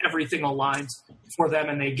playoffs if everything aligns for them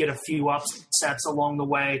and they get a few upsets along the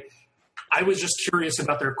way. I was just curious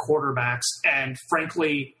about their quarterbacks, and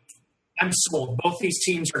frankly, I'm sold. Both these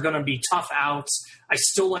teams are going to be tough outs. I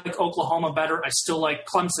still like Oklahoma better. I still like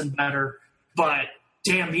Clemson better, but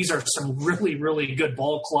damn, these are some really, really good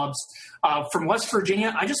ball clubs. From West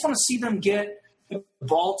Virginia, I just want to see them get the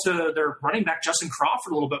ball to their running back, Justin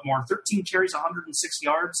Crawford, a little bit more. 13 carries, 106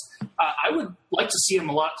 yards. I would like to see him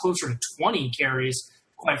a lot closer to 20 carries,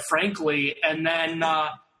 quite frankly. And then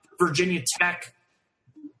Virginia Tech,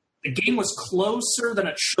 the game was closer than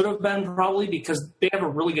it should have been probably because they have a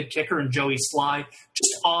really good kicker in Joey Sly.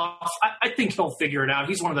 Just off. I think he'll figure it out.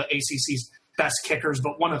 He's one of the ACC's best kickers,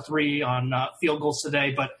 but 1 of 3 on field goals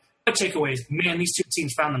today. But my takeaway is, man, these two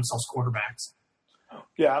teams found themselves quarterbacks.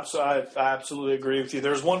 Yeah, I absolutely agree with you.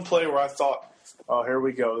 There's one play where I thought, oh, here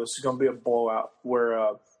we go. This is going to be a blowout,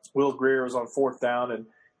 where Will Grier was on 4th down, and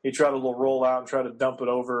he tried a little rollout and tried to dump it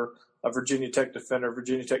over a Virginia Tech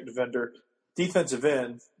defender. Defensive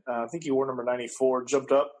end, I think he wore number 94,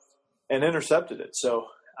 jumped up and intercepted it. So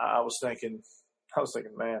I was thinking,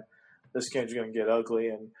 man, this game's going to get ugly.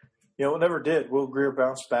 And, it never did. Will Grier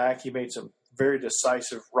bounced back. He made some very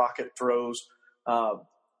decisive rocket throws.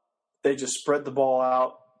 They just spread the ball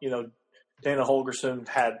out. Dana Holgorsen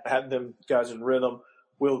had them guys in rhythm.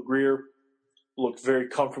 Will Grier looked very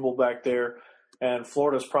comfortable back there. And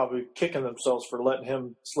Florida's probably kicking themselves for letting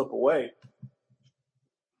him slip away.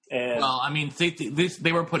 And, well, I mean,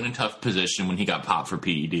 they were put in a tough position when he got popped for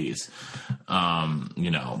PEDs,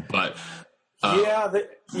 but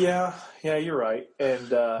yeah, you're right. And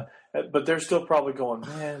but they're still probably going,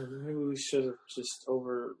 man, maybe we should have just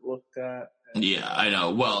overlooked that. Yeah, I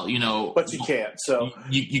know. Well, but you can't. So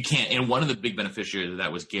you can't. And one of the big beneficiaries of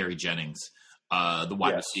that was Gary Jennings, the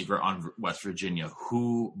wide receiver on West Virginia.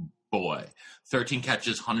 13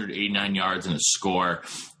 catches, 189 yards, and a score.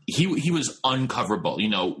 He was uncoverable.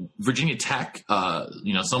 Virginia Tech,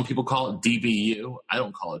 some people call it DBU. I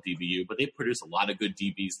don't call it DBU, but they produce a lot of good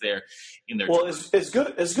DBs there in their Well, as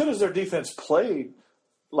good as their defense played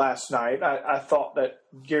last night, I thought that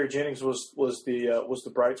Gary Jennings was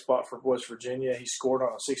the bright spot for West Virginia. He scored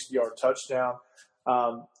on a 60-yard touchdown.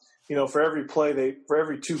 For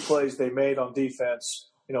every 2 plays they made on defense,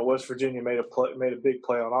 West Virginia made a big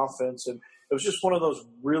play on offense, and it was just one of those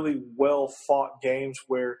really well-fought games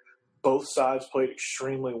where both sides played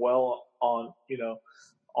extremely well on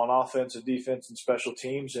offense and defense and special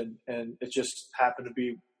teams, and it just happened to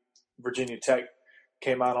be Virginia Tech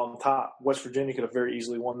came out on top. West Virginia could have very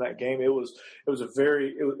easily won that game. It was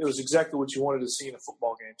exactly what you wanted to see in a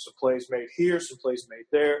football game. Some plays made here, some plays made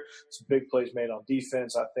there, some big plays made on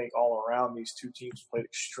defense. I think all around these two teams played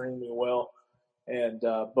extremely well. And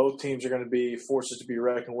both teams are going to be forces to be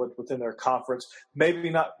reckoned with within their conference. Maybe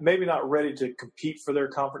not ready to compete for their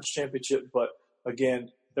conference championship, but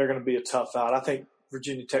again, they're going to be a tough out. I think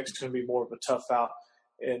Virginia Tech is going to be more of a tough out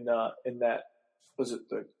in that. Was it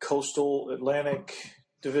the Coastal Atlantic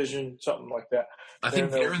Division, something like that? I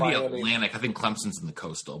think they're in the Atlantic. I think Clemson's in the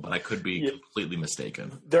Coastal, but I could be completely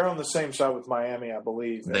mistaken. They're on the same side with Miami, I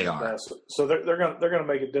believe. They are. So they're going to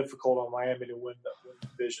make it difficult on Miami to win the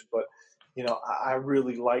division, but. I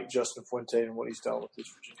really like Justin Fuente and what he's done with this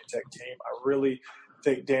Virginia Tech team. I really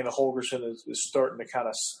think Dana Holgorsen is starting to kind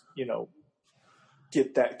of,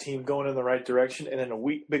 get that team going in the right direction. And in a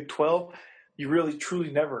weak Big 12, you really, truly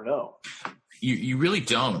never know. You really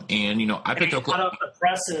don't. And, I picked up the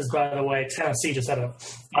presses, by the way. Tennessee just had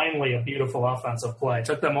finally a beautiful offensive play. It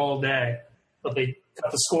took them all day, but they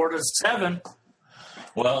got the score to 7.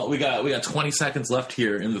 Well, we got 20 seconds left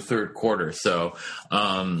here in the third quarter, so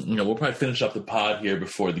we'll probably finish up the pod here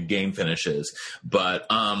before the game finishes. But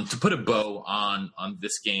to put a bow on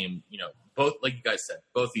this game, both, like you guys said,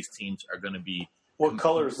 both these teams are going to be. What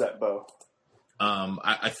color is that bow?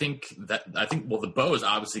 I think the bow has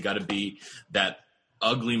obviously got to be that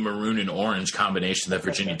ugly maroon and orange combination that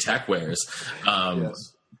Virginia Tech wears.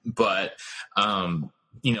 Yes. But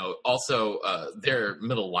also their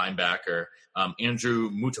middle linebacker.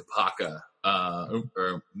 Andrew Mutapuaka,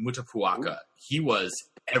 he was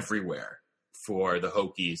everywhere for the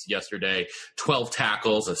Hokies yesterday. 12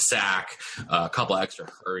 tackles, a sack, a couple extra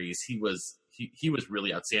hurries. He was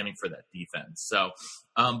really outstanding for that defense. So,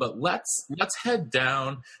 but let's head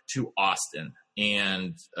down to Austin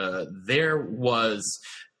and there was,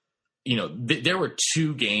 there were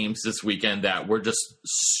two games this weekend that were just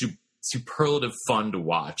superlative fun to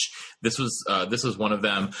watch. This was one of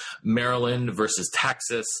them, Maryland versus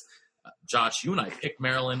Texas. Josh, you and I picked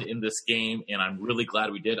Maryland in this game, and I'm really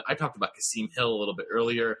glad we did. I talked about Kasim Hill a little bit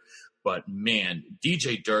earlier, but man,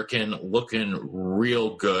 DJ Durkin looking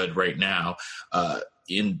real good right now. As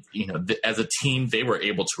a team, they were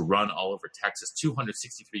able to run all over Texas,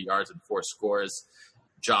 263 yards and 4 scores.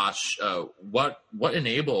 Josh, what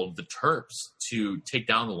enabled the Terps to take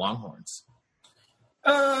down the Longhorns?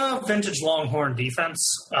 Vintage Longhorn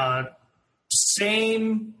defense.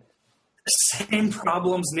 Same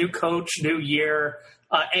problems. New coach, new year.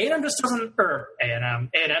 A&M doesn't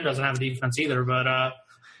have a defense either. But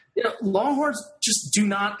Longhorns just do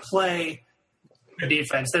not play a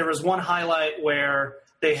defense. There was one highlight where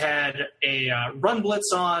they had a run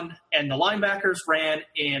blitz on, and the linebackers ran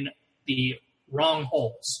in the wrong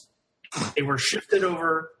holes. They were shifted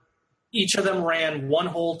over. Each of them ran one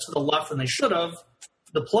hole to the left than they should have.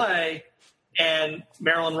 The play, and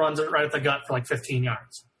Maryland runs it right at the gut for like 15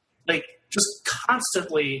 yards. Like, just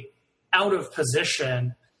constantly out of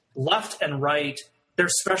position, left and right. Their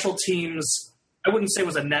special teams, I wouldn't say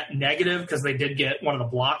was a net negative because they did get one of the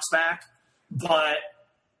blocks back, but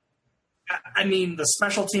I mean, the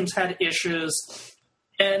special teams had issues.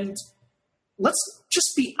 And let's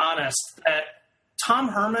just be honest that Tom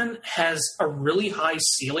Herman has a really high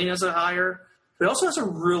ceiling as a hire, but he also has a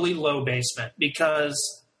really low basement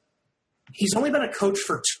because he's only been a coach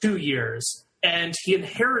for 2 years, and he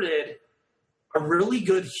inherited a really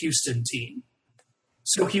good Houston team.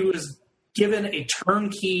 So he was given a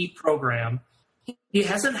turnkey program. He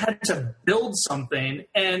hasn't had to build something,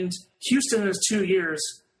 and Houston in his 2 years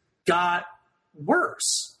got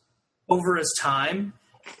worse over his time.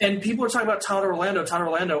 And people are talking about Todd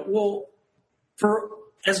Orlando. Well, for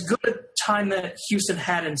as good a time that Houston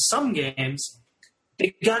had in some games,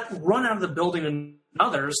 they got run out of the building in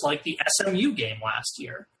others, like the SMU game last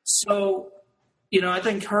year. So, I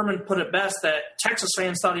think Herman put it best that Texas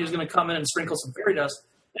fans thought he was going to come in and sprinkle some fairy dust,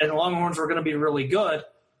 and the Longhorns were going to be really good.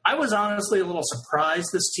 I was honestly a little surprised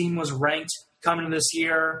this team was ranked coming this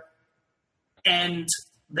year, and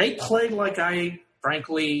they played like I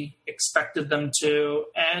frankly expected them to,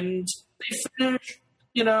 and they finished,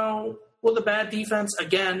 with a bad defense.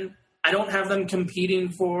 Again, I don't have them competing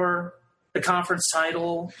for the conference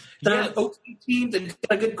title. They're an okay team. They've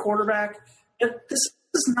got a good quarterback. This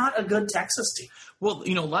is not a good Texas team. Well,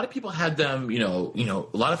 a lot of people had them,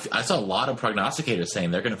 I saw a lot of prognosticators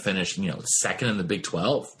saying they're going to finish, second in the Big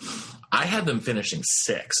 12. I had them finishing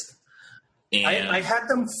sixth. And I had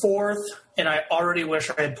them fourth, and I already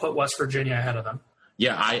wish I had put West Virginia ahead of them.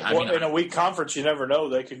 Yeah, I mean, in a weak conference, you never know.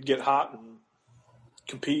 They could get hot and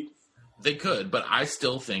compete. They could, but I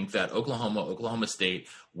still think that Oklahoma State,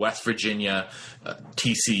 West Virginia,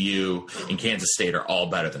 TCU, and Kansas State are all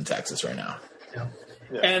better than Texas right now. Yeah.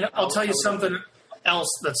 And I'll tell you something else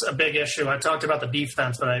that's a big issue. I talked about the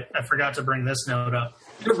defense, but I forgot to bring this note up.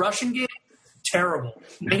 The rushing game, terrible.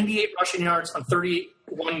 98 rushing yards on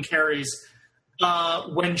 31 carries.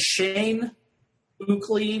 When Shane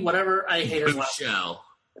Buechele, whatever, I hate his last name.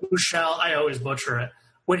 Buechele, I always butcher it.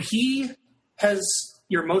 When he has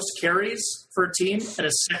your most carries for a team and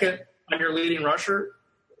a second on your leading rusher,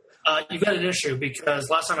 you've got an issue because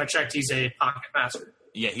last time I checked, he's a pocket passer.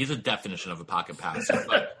 Yeah, he's a definition of a pocket passer.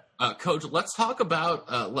 But Coach, let's talk about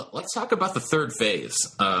the third phase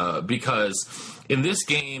because in this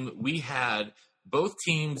game we had both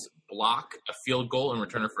teams block a field goal and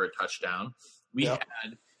return it for a touchdown. We had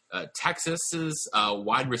Texas's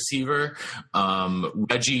wide receiver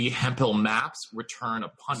Reggie Hemphill-Maps return a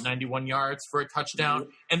punt 91 yards for a touchdown,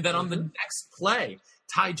 and then on the next play,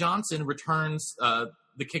 Ty Johnson returns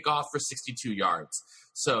the kickoff for 62 yards.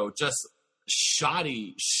 So just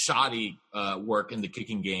shoddy work in the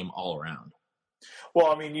kicking game all around. Well,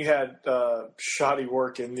 I mean, you had shoddy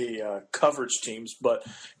work in the coverage teams, but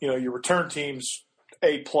your return teams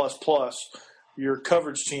A++, your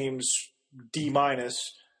coverage teams D-,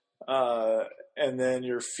 and then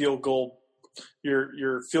your field goal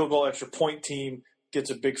extra point team gets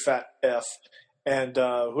a big fat F. And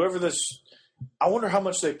whoever this, I wonder how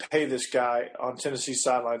much they pay this guy on Tennessee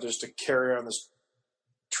sideline just to carry on this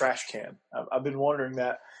trash can. I've been wondering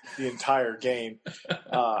that the entire game.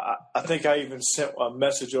 I think I even sent a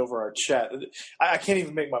message over our chat. I can't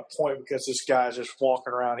even make my point because this guy's just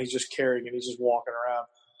walking around. He's just carrying it. He's just walking around.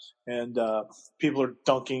 And people are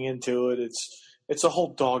dunking into it. It's a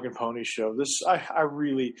whole dog and pony show.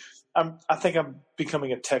 I think I'm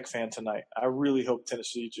becoming a Tech fan tonight. I really hope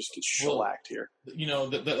Tennessee just gets shellacked here.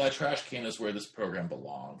 That trash can is where this program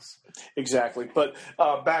belongs. Exactly. But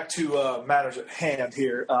back to matters at hand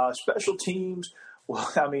here. Special teams.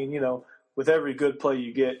 Well, I mean, with every good play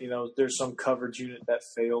you get, there's some coverage unit that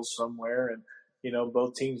fails somewhere, and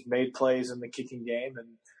both teams made plays in the kicking game, and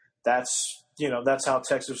that's how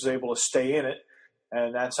Texas was able to stay in it,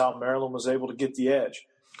 and that's how Maryland was able to get the edge.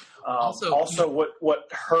 Also, what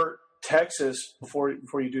hurt Texas before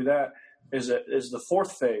you do that is the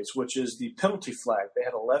fourth phase, which is the penalty flag. They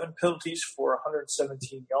had 11 penalties for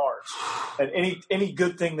 117 yards, and any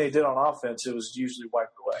good thing they did on offense, it was usually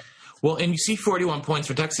wiped away. Well, and you see 41 points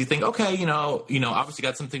for Texas, you think, okay, obviously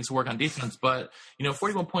got some things to work on defense, but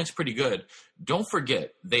 41 points is pretty good. Don't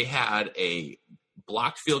forget they had a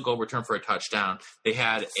blocked field goal return for a touchdown. They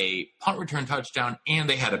had a punt return touchdown, and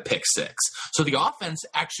they had a pick six. So the offense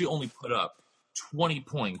actually only put up 20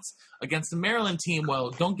 points against the Maryland team. Well,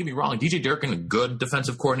 don't get me wrong, DJ Durkin, a good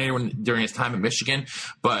defensive coordinator during his time at Michigan,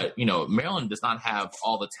 but Maryland does not have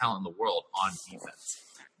all the talent in the world on defense.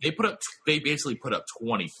 They basically put up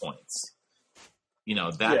 20 points.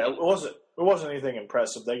 It wasn't anything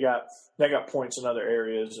impressive. They got points in other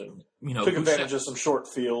areas and took advantage of some short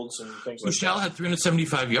fields and things like that. Buechele had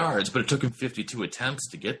 375 yards, but it took him 52 attempts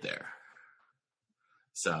to get there.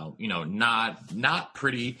 So, not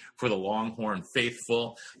pretty for the Longhorn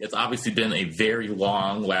faithful. It's obviously been a very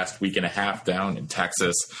long last week and a half down in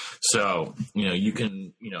Texas. So, you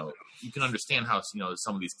can understand how,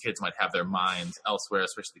 some of these kids might have their minds elsewhere,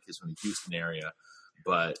 especially the kids from the Houston area.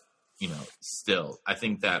 But, still, I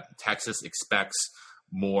think that Texas expects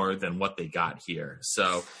more than what they got here.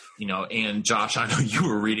 So, and Josh, I know you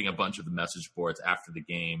were reading a bunch of the message boards after the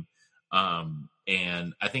game.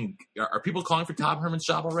 And I think, are people calling for Tom Herman's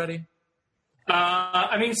job already?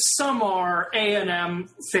 Some are. A&M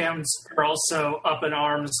fans are also up in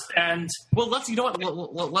arms. And well, I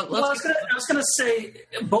was going to say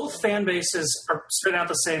both fan bases are spitting out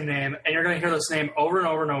the same name, and you're going to hear this name over and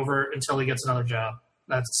over and over until he gets another job.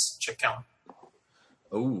 That's Chip Kelly.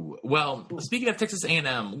 Oh, well, speaking of Texas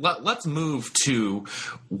A&M, let's move to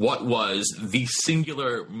what was the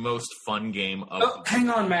singular most fun game of hang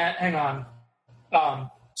on, Matt. Hang on.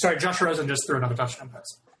 Sorry, Josh Rosen just threw another touchdown pass.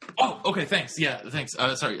 Oh, okay, thanks. Yeah, thanks.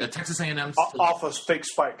 Sorry, Texas A&M. Off a fake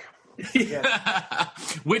spike. Yeah.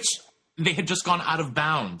 Which they had just gone out of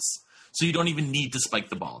bounds. So you don't even need to spike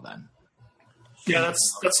the ball then. Yeah,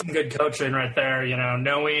 that's some good coaching right there,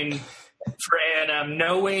 knowing – for A&M,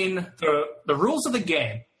 knowing the rules of the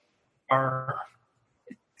game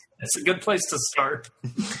it's a good place to start.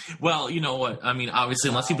 Well, you know what? I mean, obviously,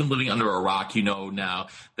 unless you've been living under a rock, now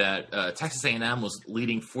that Texas A&M was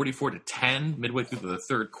leading 44-10 midway through the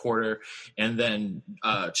third quarter, and then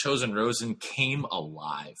Chosen Rosen came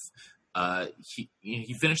alive.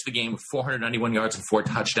 He finished the game with 491 yards and 4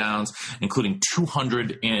 touchdowns, including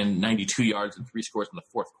 292 yards and 3 scores in the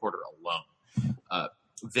fourth quarter alone.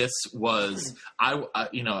 This was, at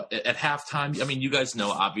halftime, you guys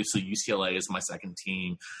know, obviously, UCLA is my second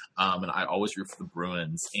team, and I always root for the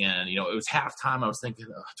Bruins. And, it was halftime. I was thinking,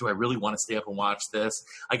 do I really want to stay up and watch this?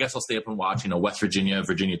 I guess I'll stay up and watch, West Virginia,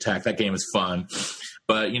 Virginia Tech. That game is fun.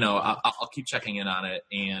 But, I'll keep checking in on it.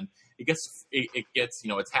 And it gets,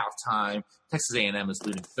 it's halftime. Texas A&M is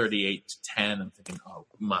leading 38-10. I'm thinking, oh,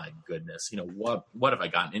 my goodness, what have I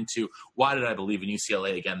gotten into? Why did I believe in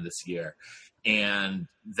UCLA again this year? And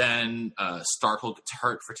then Starkle gets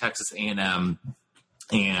hurt for Texas A&M,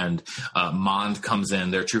 and Mond comes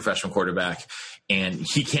in, their true freshman quarterback, and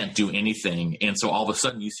he can't do anything. And so all of a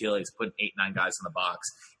sudden UCLA is putting 8-9 guys in the box,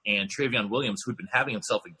 and Travion Williams, who'd been having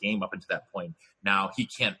himself a game up until that point, now he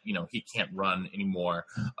can't run anymore.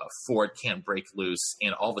 Ford can't break loose,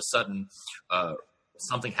 and all of a sudden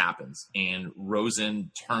something happens, and Rosen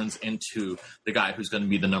turns into the guy who's going to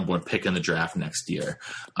be the number 1 pick in the draft next year.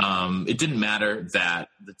 It didn't matter that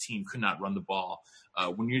the team could not run the ball.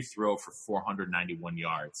 When you throw for 491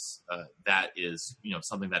 yards, that is,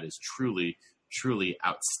 something that is truly, truly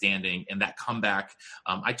outstanding. And that comeback,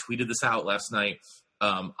 I tweeted this out last night.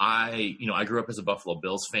 I grew up as a Buffalo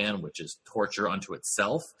Bills fan, which is torture unto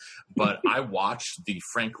itself, but I watched the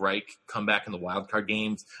Frank Reich comeback in the wildcard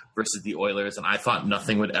games versus the Oilers, and I thought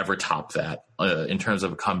nothing would ever top that in terms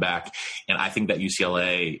of a comeback. And I think that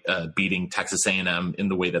UCLA beating Texas A&M in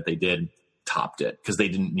the way that they did topped it, because they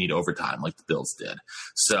didn't need overtime like the Bills did.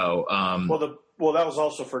 So, well, that was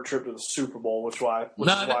also for a trip to the Super Bowl, it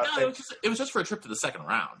was just for a trip to the second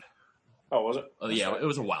round. Oh, was it? Yeah, right. It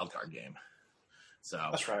was a wildcard game. So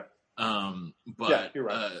that's right. But yeah, you're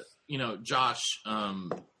right. Josh,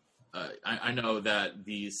 I know that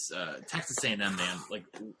these Texas A&M, man, like,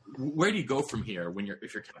 where do you go from here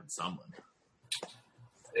if you're Kevin Sumlin?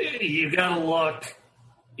 You got to look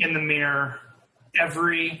in the mirror.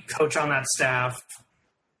 Every coach on that staff,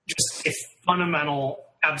 just a fundamental,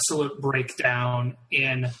 absolute breakdown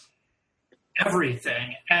in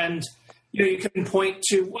everything. And you can point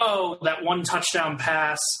to, whoa, that one touchdown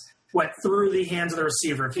pass went through the hands of the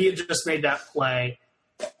receiver. If he had just made that play,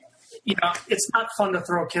 it's not fun to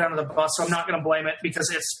throw a kid under the bus, so I'm not going to blame it because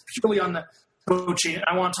it's purely on the coaching.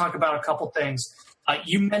 I want to talk about a couple things.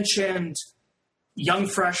 You mentioned young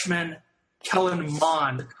freshman Kellen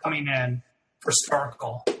Mond coming in for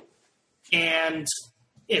Starkel. And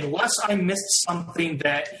unless I missed something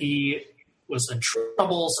that he was in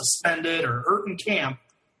trouble, suspended, or hurt in camp,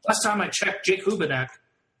 last time I checked, Jake Hubenek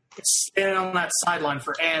is standing on that sideline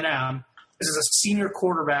for A&M. This is a senior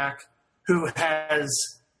quarterback who has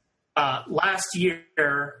last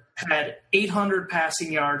year had 800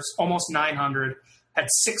 passing yards, almost 900, had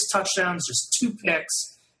 6 touchdowns, just 2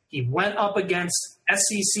 picks. He went up against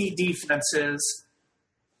SEC defenses.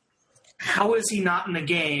 How is he not in the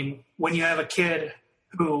game when you have a kid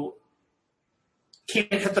who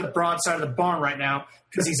can't hit the broadside of the barn right now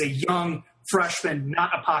because he's a young freshman,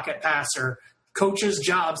 not a pocket passer? Coaches'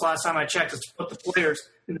 jobs, last time I checked, is to put the players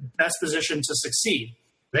in the best position to succeed.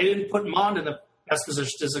 They didn't put Mond in the best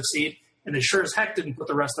position to succeed, and they sure as heck didn't put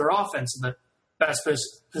the rest of their offense in the best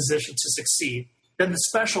position to succeed. Then the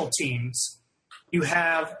special teams, you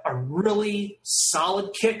have a really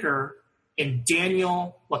solid kicker in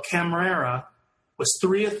Daniel LaCamera, was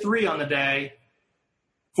 3 of 3 on the day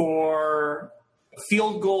for a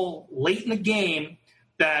field goal late in the game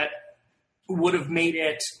that would have made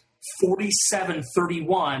it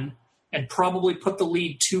 47-31 and probably put the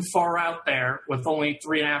lead too far out there with only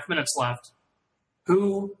 3.5 minutes left.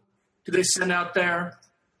 Who do they send out there?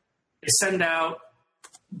 They send out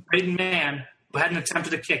Braden Mann, who hadn't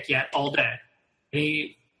attempted a kick yet all day.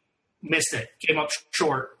 He missed it, came up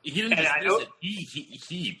short. He didn't miss it.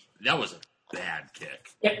 He that was a bad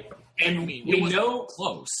kick. And we know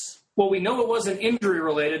close. Well, we know it wasn't injury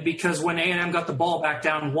related because when A&M got the ball back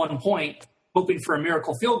down 1 point, hoping for a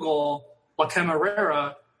miracle field goal,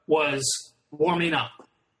 LaCamera was warming up.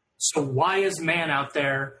 So why is Mann out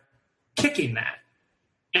there kicking that?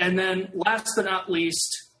 And then last but not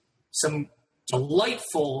least, some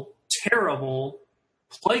delightful, terrible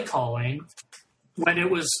play calling when it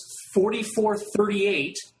was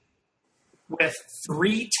 44-38 with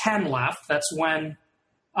 3:10 left. That's when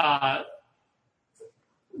the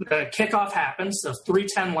kickoff happens. So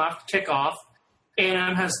 3:10 left, kickoff.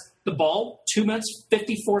 A&M has the ball, 2 minutes,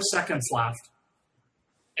 54 seconds left.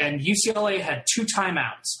 And UCLA had 2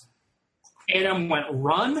 timeouts. A&M went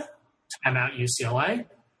run, timeout UCLA.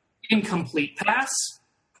 Incomplete pass,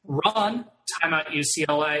 run, timeout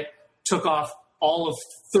UCLA. Took off all of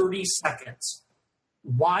 30 seconds.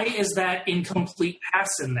 Why is that incomplete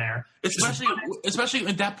pass in there? Especially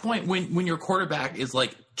at that point when your quarterback is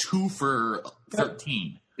like 2 for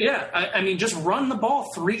 13. Yeah, I mean, just run the ball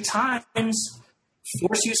 3 times,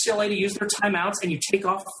 force UCLA to use their timeouts, and you take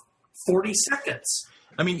off 40 seconds.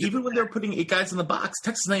 I mean, even when they were putting 8 guys in the box,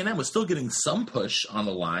 Texas A&M was still getting some push on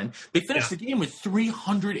the line. They finished the game with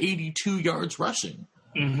 382 yards rushing.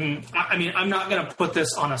 Mm-hmm. I mean, I'm not going to put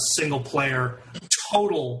this on a single player.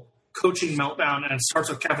 Total coaching meltdown, and it starts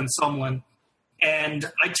with Kevin Sumlin.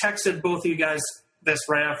 And I texted both of you guys this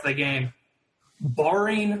right after the game.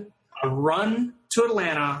 Barring a run to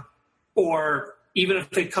Atlanta, or even if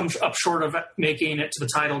they come up short of making it to the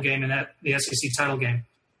title game and the SEC title game,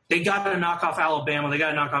 they got to knock off Alabama. They got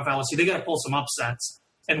to knock off LSU. They got to pull some upsets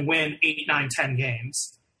and win 8, 9, 10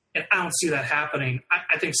 games. And I don't see that happening.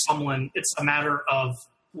 I think Sumlin, it's a matter of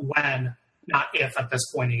when, not if, at this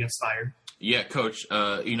point he gets fired. Yeah, Coach.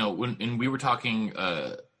 When we were talking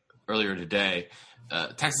earlier today,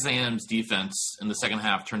 Texas A&M's defense in the second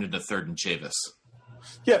half turned into 3rd and Chavis.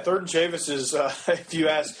 Yeah, 3rd and Chavis is, if you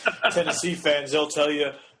ask Tennessee fans, they'll tell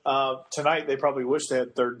you tonight they probably wish they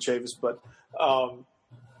had 3rd and Chavis. But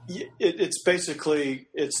it's basically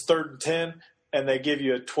it's 3rd and 10, and they give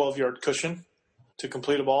you a 12-yard cushion to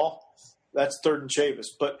complete a ball. That's 3rd and Chavis.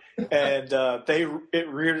 It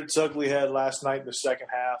reared its ugly head last night in the second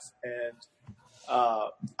half, and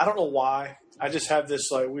I don't know why. I just have this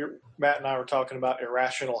Matt and I were talking about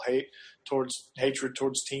irrational hatred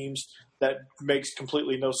towards teams that makes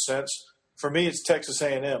completely no sense. For me, it's Texas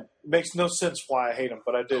A&M. It makes no sense why I hate them,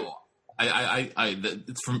 but I do.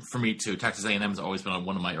 It's for me too. Texas A&M has always been on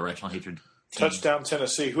one of my irrational hatred teams. Touchdown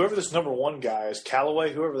Tennessee. Whoever this number 1 guy is,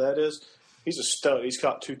 Callaway, whoever that is, he's a stud. He's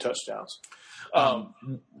caught 2 touchdowns.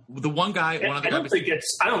 The one guy, I don't think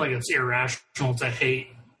it's irrational to hate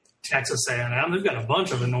Texas A&M. They've got a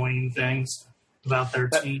bunch of annoying things about their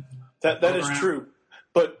team. That is true.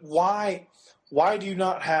 But why do you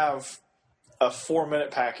not have a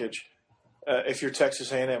 4-minute package if you're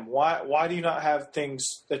Texas A&M? Why do you not have things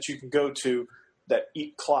that you can go to that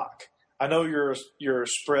eat clock? I know you're a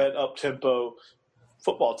spread up-tempo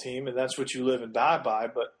football team, and that's what you live and die by,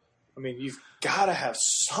 but I mean, you've got to have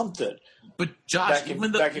something. But Josh,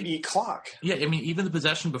 that can eat clock. Yeah, I mean, even the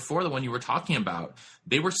possession before, the one you were talking about,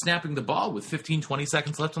 they were snapping the ball with 15, 20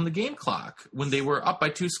 seconds left on the game clock when they were up by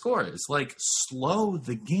 2 scores. Like, slow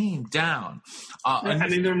the game down. I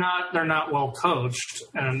mean, they're not well coached,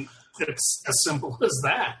 and it's as simple as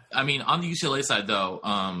that. I mean, on the UCLA side, though,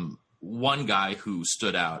 one guy who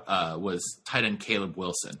stood out was tight end Caleb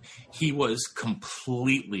Wilson. He was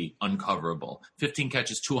completely uncoverable. 15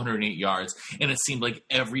 catches, 208 yards, and it seemed like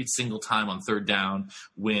every single time on third down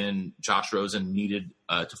when Josh Rosen needed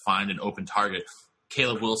to find an open target,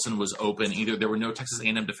 Caleb Wilson was open. Either there were no Texas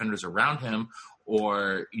A&M defenders around him,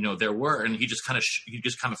 or there were, and he just kind of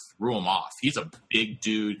threw him off. He's a big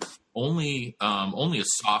dude, only a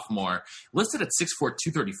sophomore, listed at 6'4",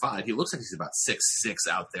 235. He looks like he's about 6'6"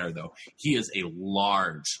 out there, though. He is a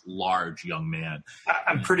large young man.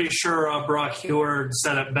 I'm pretty sure Brock Heward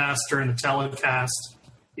said it best during the telecast.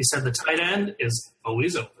 He said the tight end is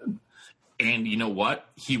always open. And you know what?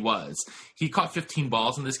 He was. He caught 15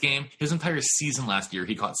 balls in this game. His entire season last year,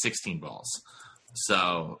 he caught 16 balls.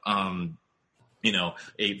 So, a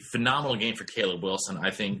phenomenal game for Caleb Wilson. I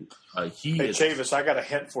think he is. Hey, Chavis, I got a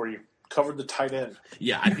hint for you. Covered the tight end.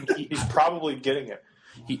 Yeah, I think he's probably getting it.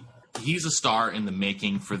 He's a star in the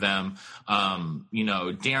making for them.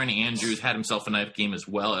 Darren Andrews had himself a nice game as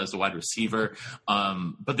well as a wide receiver.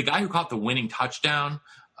 But the guy who caught the winning touchdown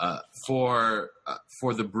for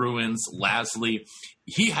the Bruins, Lasley,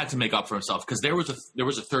 he had to make up for himself because there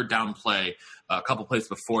was a third down play a couple plays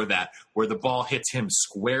before that where the ball hits him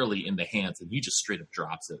squarely in the hands and he just straight up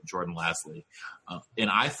drops it, Jordan Lasley. And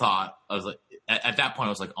I was like, at that point I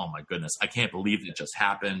was like, oh my goodness, I can't believe it just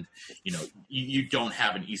happened. You don't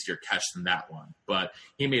have an easier catch than that one, but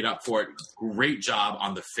he made up for it. Great job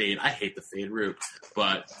on the fade. I hate the fade route,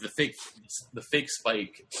 but the fake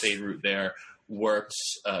spike fade route there worked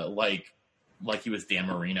like he was Dan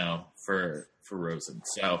Marino for Rosen.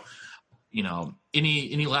 So,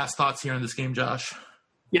 any last thoughts here on this game, Josh?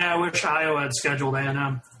 Yeah, I wish Iowa had scheduled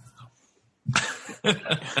A&M.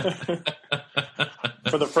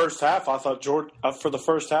 For the first half, I thought for the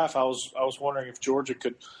first half, I was wondering if Georgia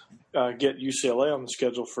could get UCLA on the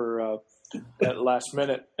schedule for that last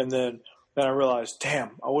minute, and then I realized,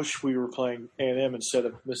 damn, I wish we were playing A&M instead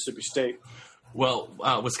of Mississippi State. Well,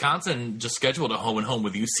 Wisconsin just scheduled a home and home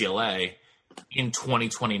with UCLA in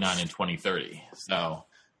 2029 and 2030. So,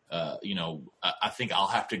 I think I'll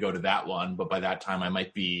have to go to that one, but by that time I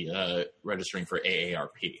might be registering for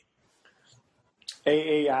AARP.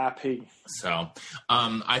 So,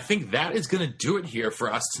 I think that is going to do it here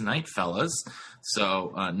for us tonight, fellas.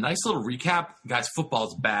 So, nice little recap. Guys,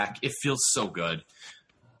 football's back. It feels so good.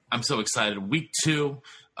 I'm so excited. Week 2.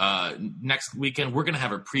 Next weekend, we're going to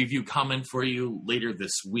have a preview coming for you later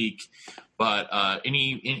this week. But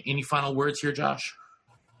any final words here, Josh?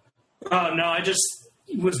 No, I just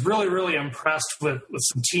was really, really impressed with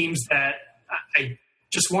some teams that I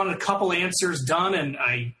just wanted a couple answers done, and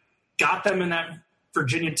I got them in that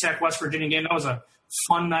Virginia Tech, West Virginia game. That was a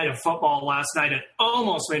fun night of football last night. It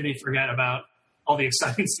almost made me forget about all the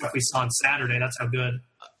exciting stuff we saw on Saturday. That's how good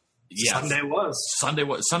Sunday was.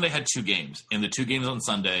 Sunday had 2 games, and the 2 games on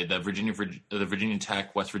Sunday, the Virginia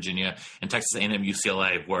Tech, West Virginia, and Texas A&M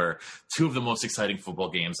UCLA were 2 of the most exciting football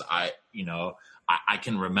games I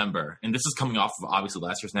can remember. And this is coming off of obviously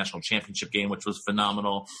last year's national championship game, which was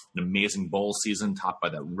phenomenal, an amazing bowl season topped by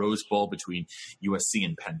that Rose Bowl between USC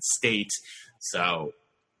and Penn State. So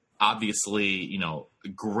obviously, a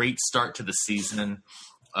great start to the season.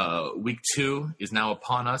 Week 2 is now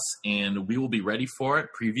upon us, and we will be ready for it,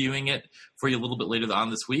 previewing it for you a little bit later on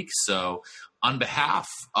this week. So, on behalf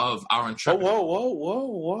of our intrepid,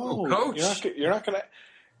 whoa, Coach, you're not going to.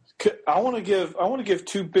 I want to give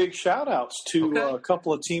 2 big shout outs to a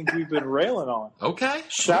couple of teams we've been railing on. Okay,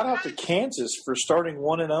 shout out to Kansas for starting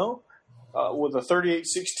 1-0 with a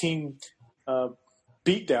 38-16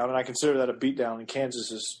 beatdown, and I consider that a beatdown in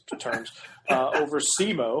Kansas's terms over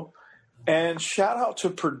SEMO. And shout out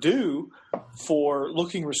to Purdue for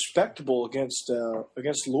looking respectable against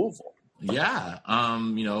Louisville. Yeah,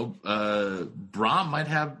 Brom might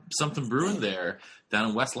have something brewing there down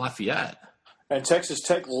in West Lafayette. And Texas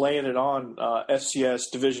Tech laying it on FCS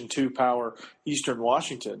Division II power Eastern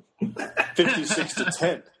Washington,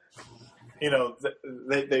 56-10.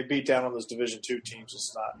 They beat down on those Division II teams.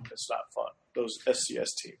 It's not fun. Those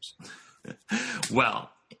SCS teams. Well,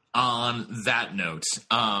 on that note,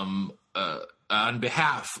 on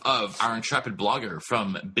behalf of our intrepid blogger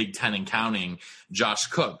from Big Ten and Counting, Josh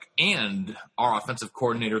Cook, and our offensive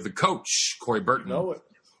coordinator, the coach, Corey Burton,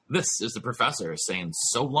 this is the professor saying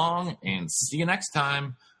so long and see you next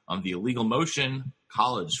time on the Illegal Motion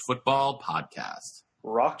College Football Podcast.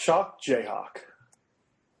 Rock Chalk Jayhawk.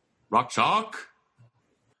 Rock Chalk.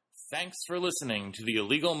 Thanks for listening to the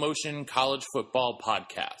Illegal Motion College Football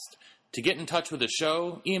Podcast. To get in touch with the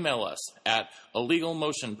show, email us at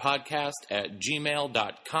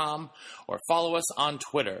illegalmotionpodcast@gmail.com or follow us on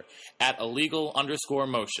Twitter at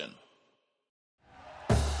illegal_motion.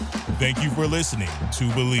 Thank you for listening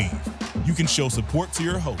to Believe. You can show support to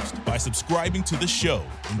your host by subscribing to the show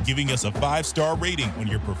and giving us a 5-star rating on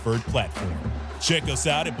your preferred platform. Check us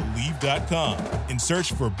out at Believe.com and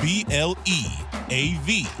search for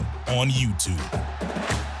BLEAV on YouTube.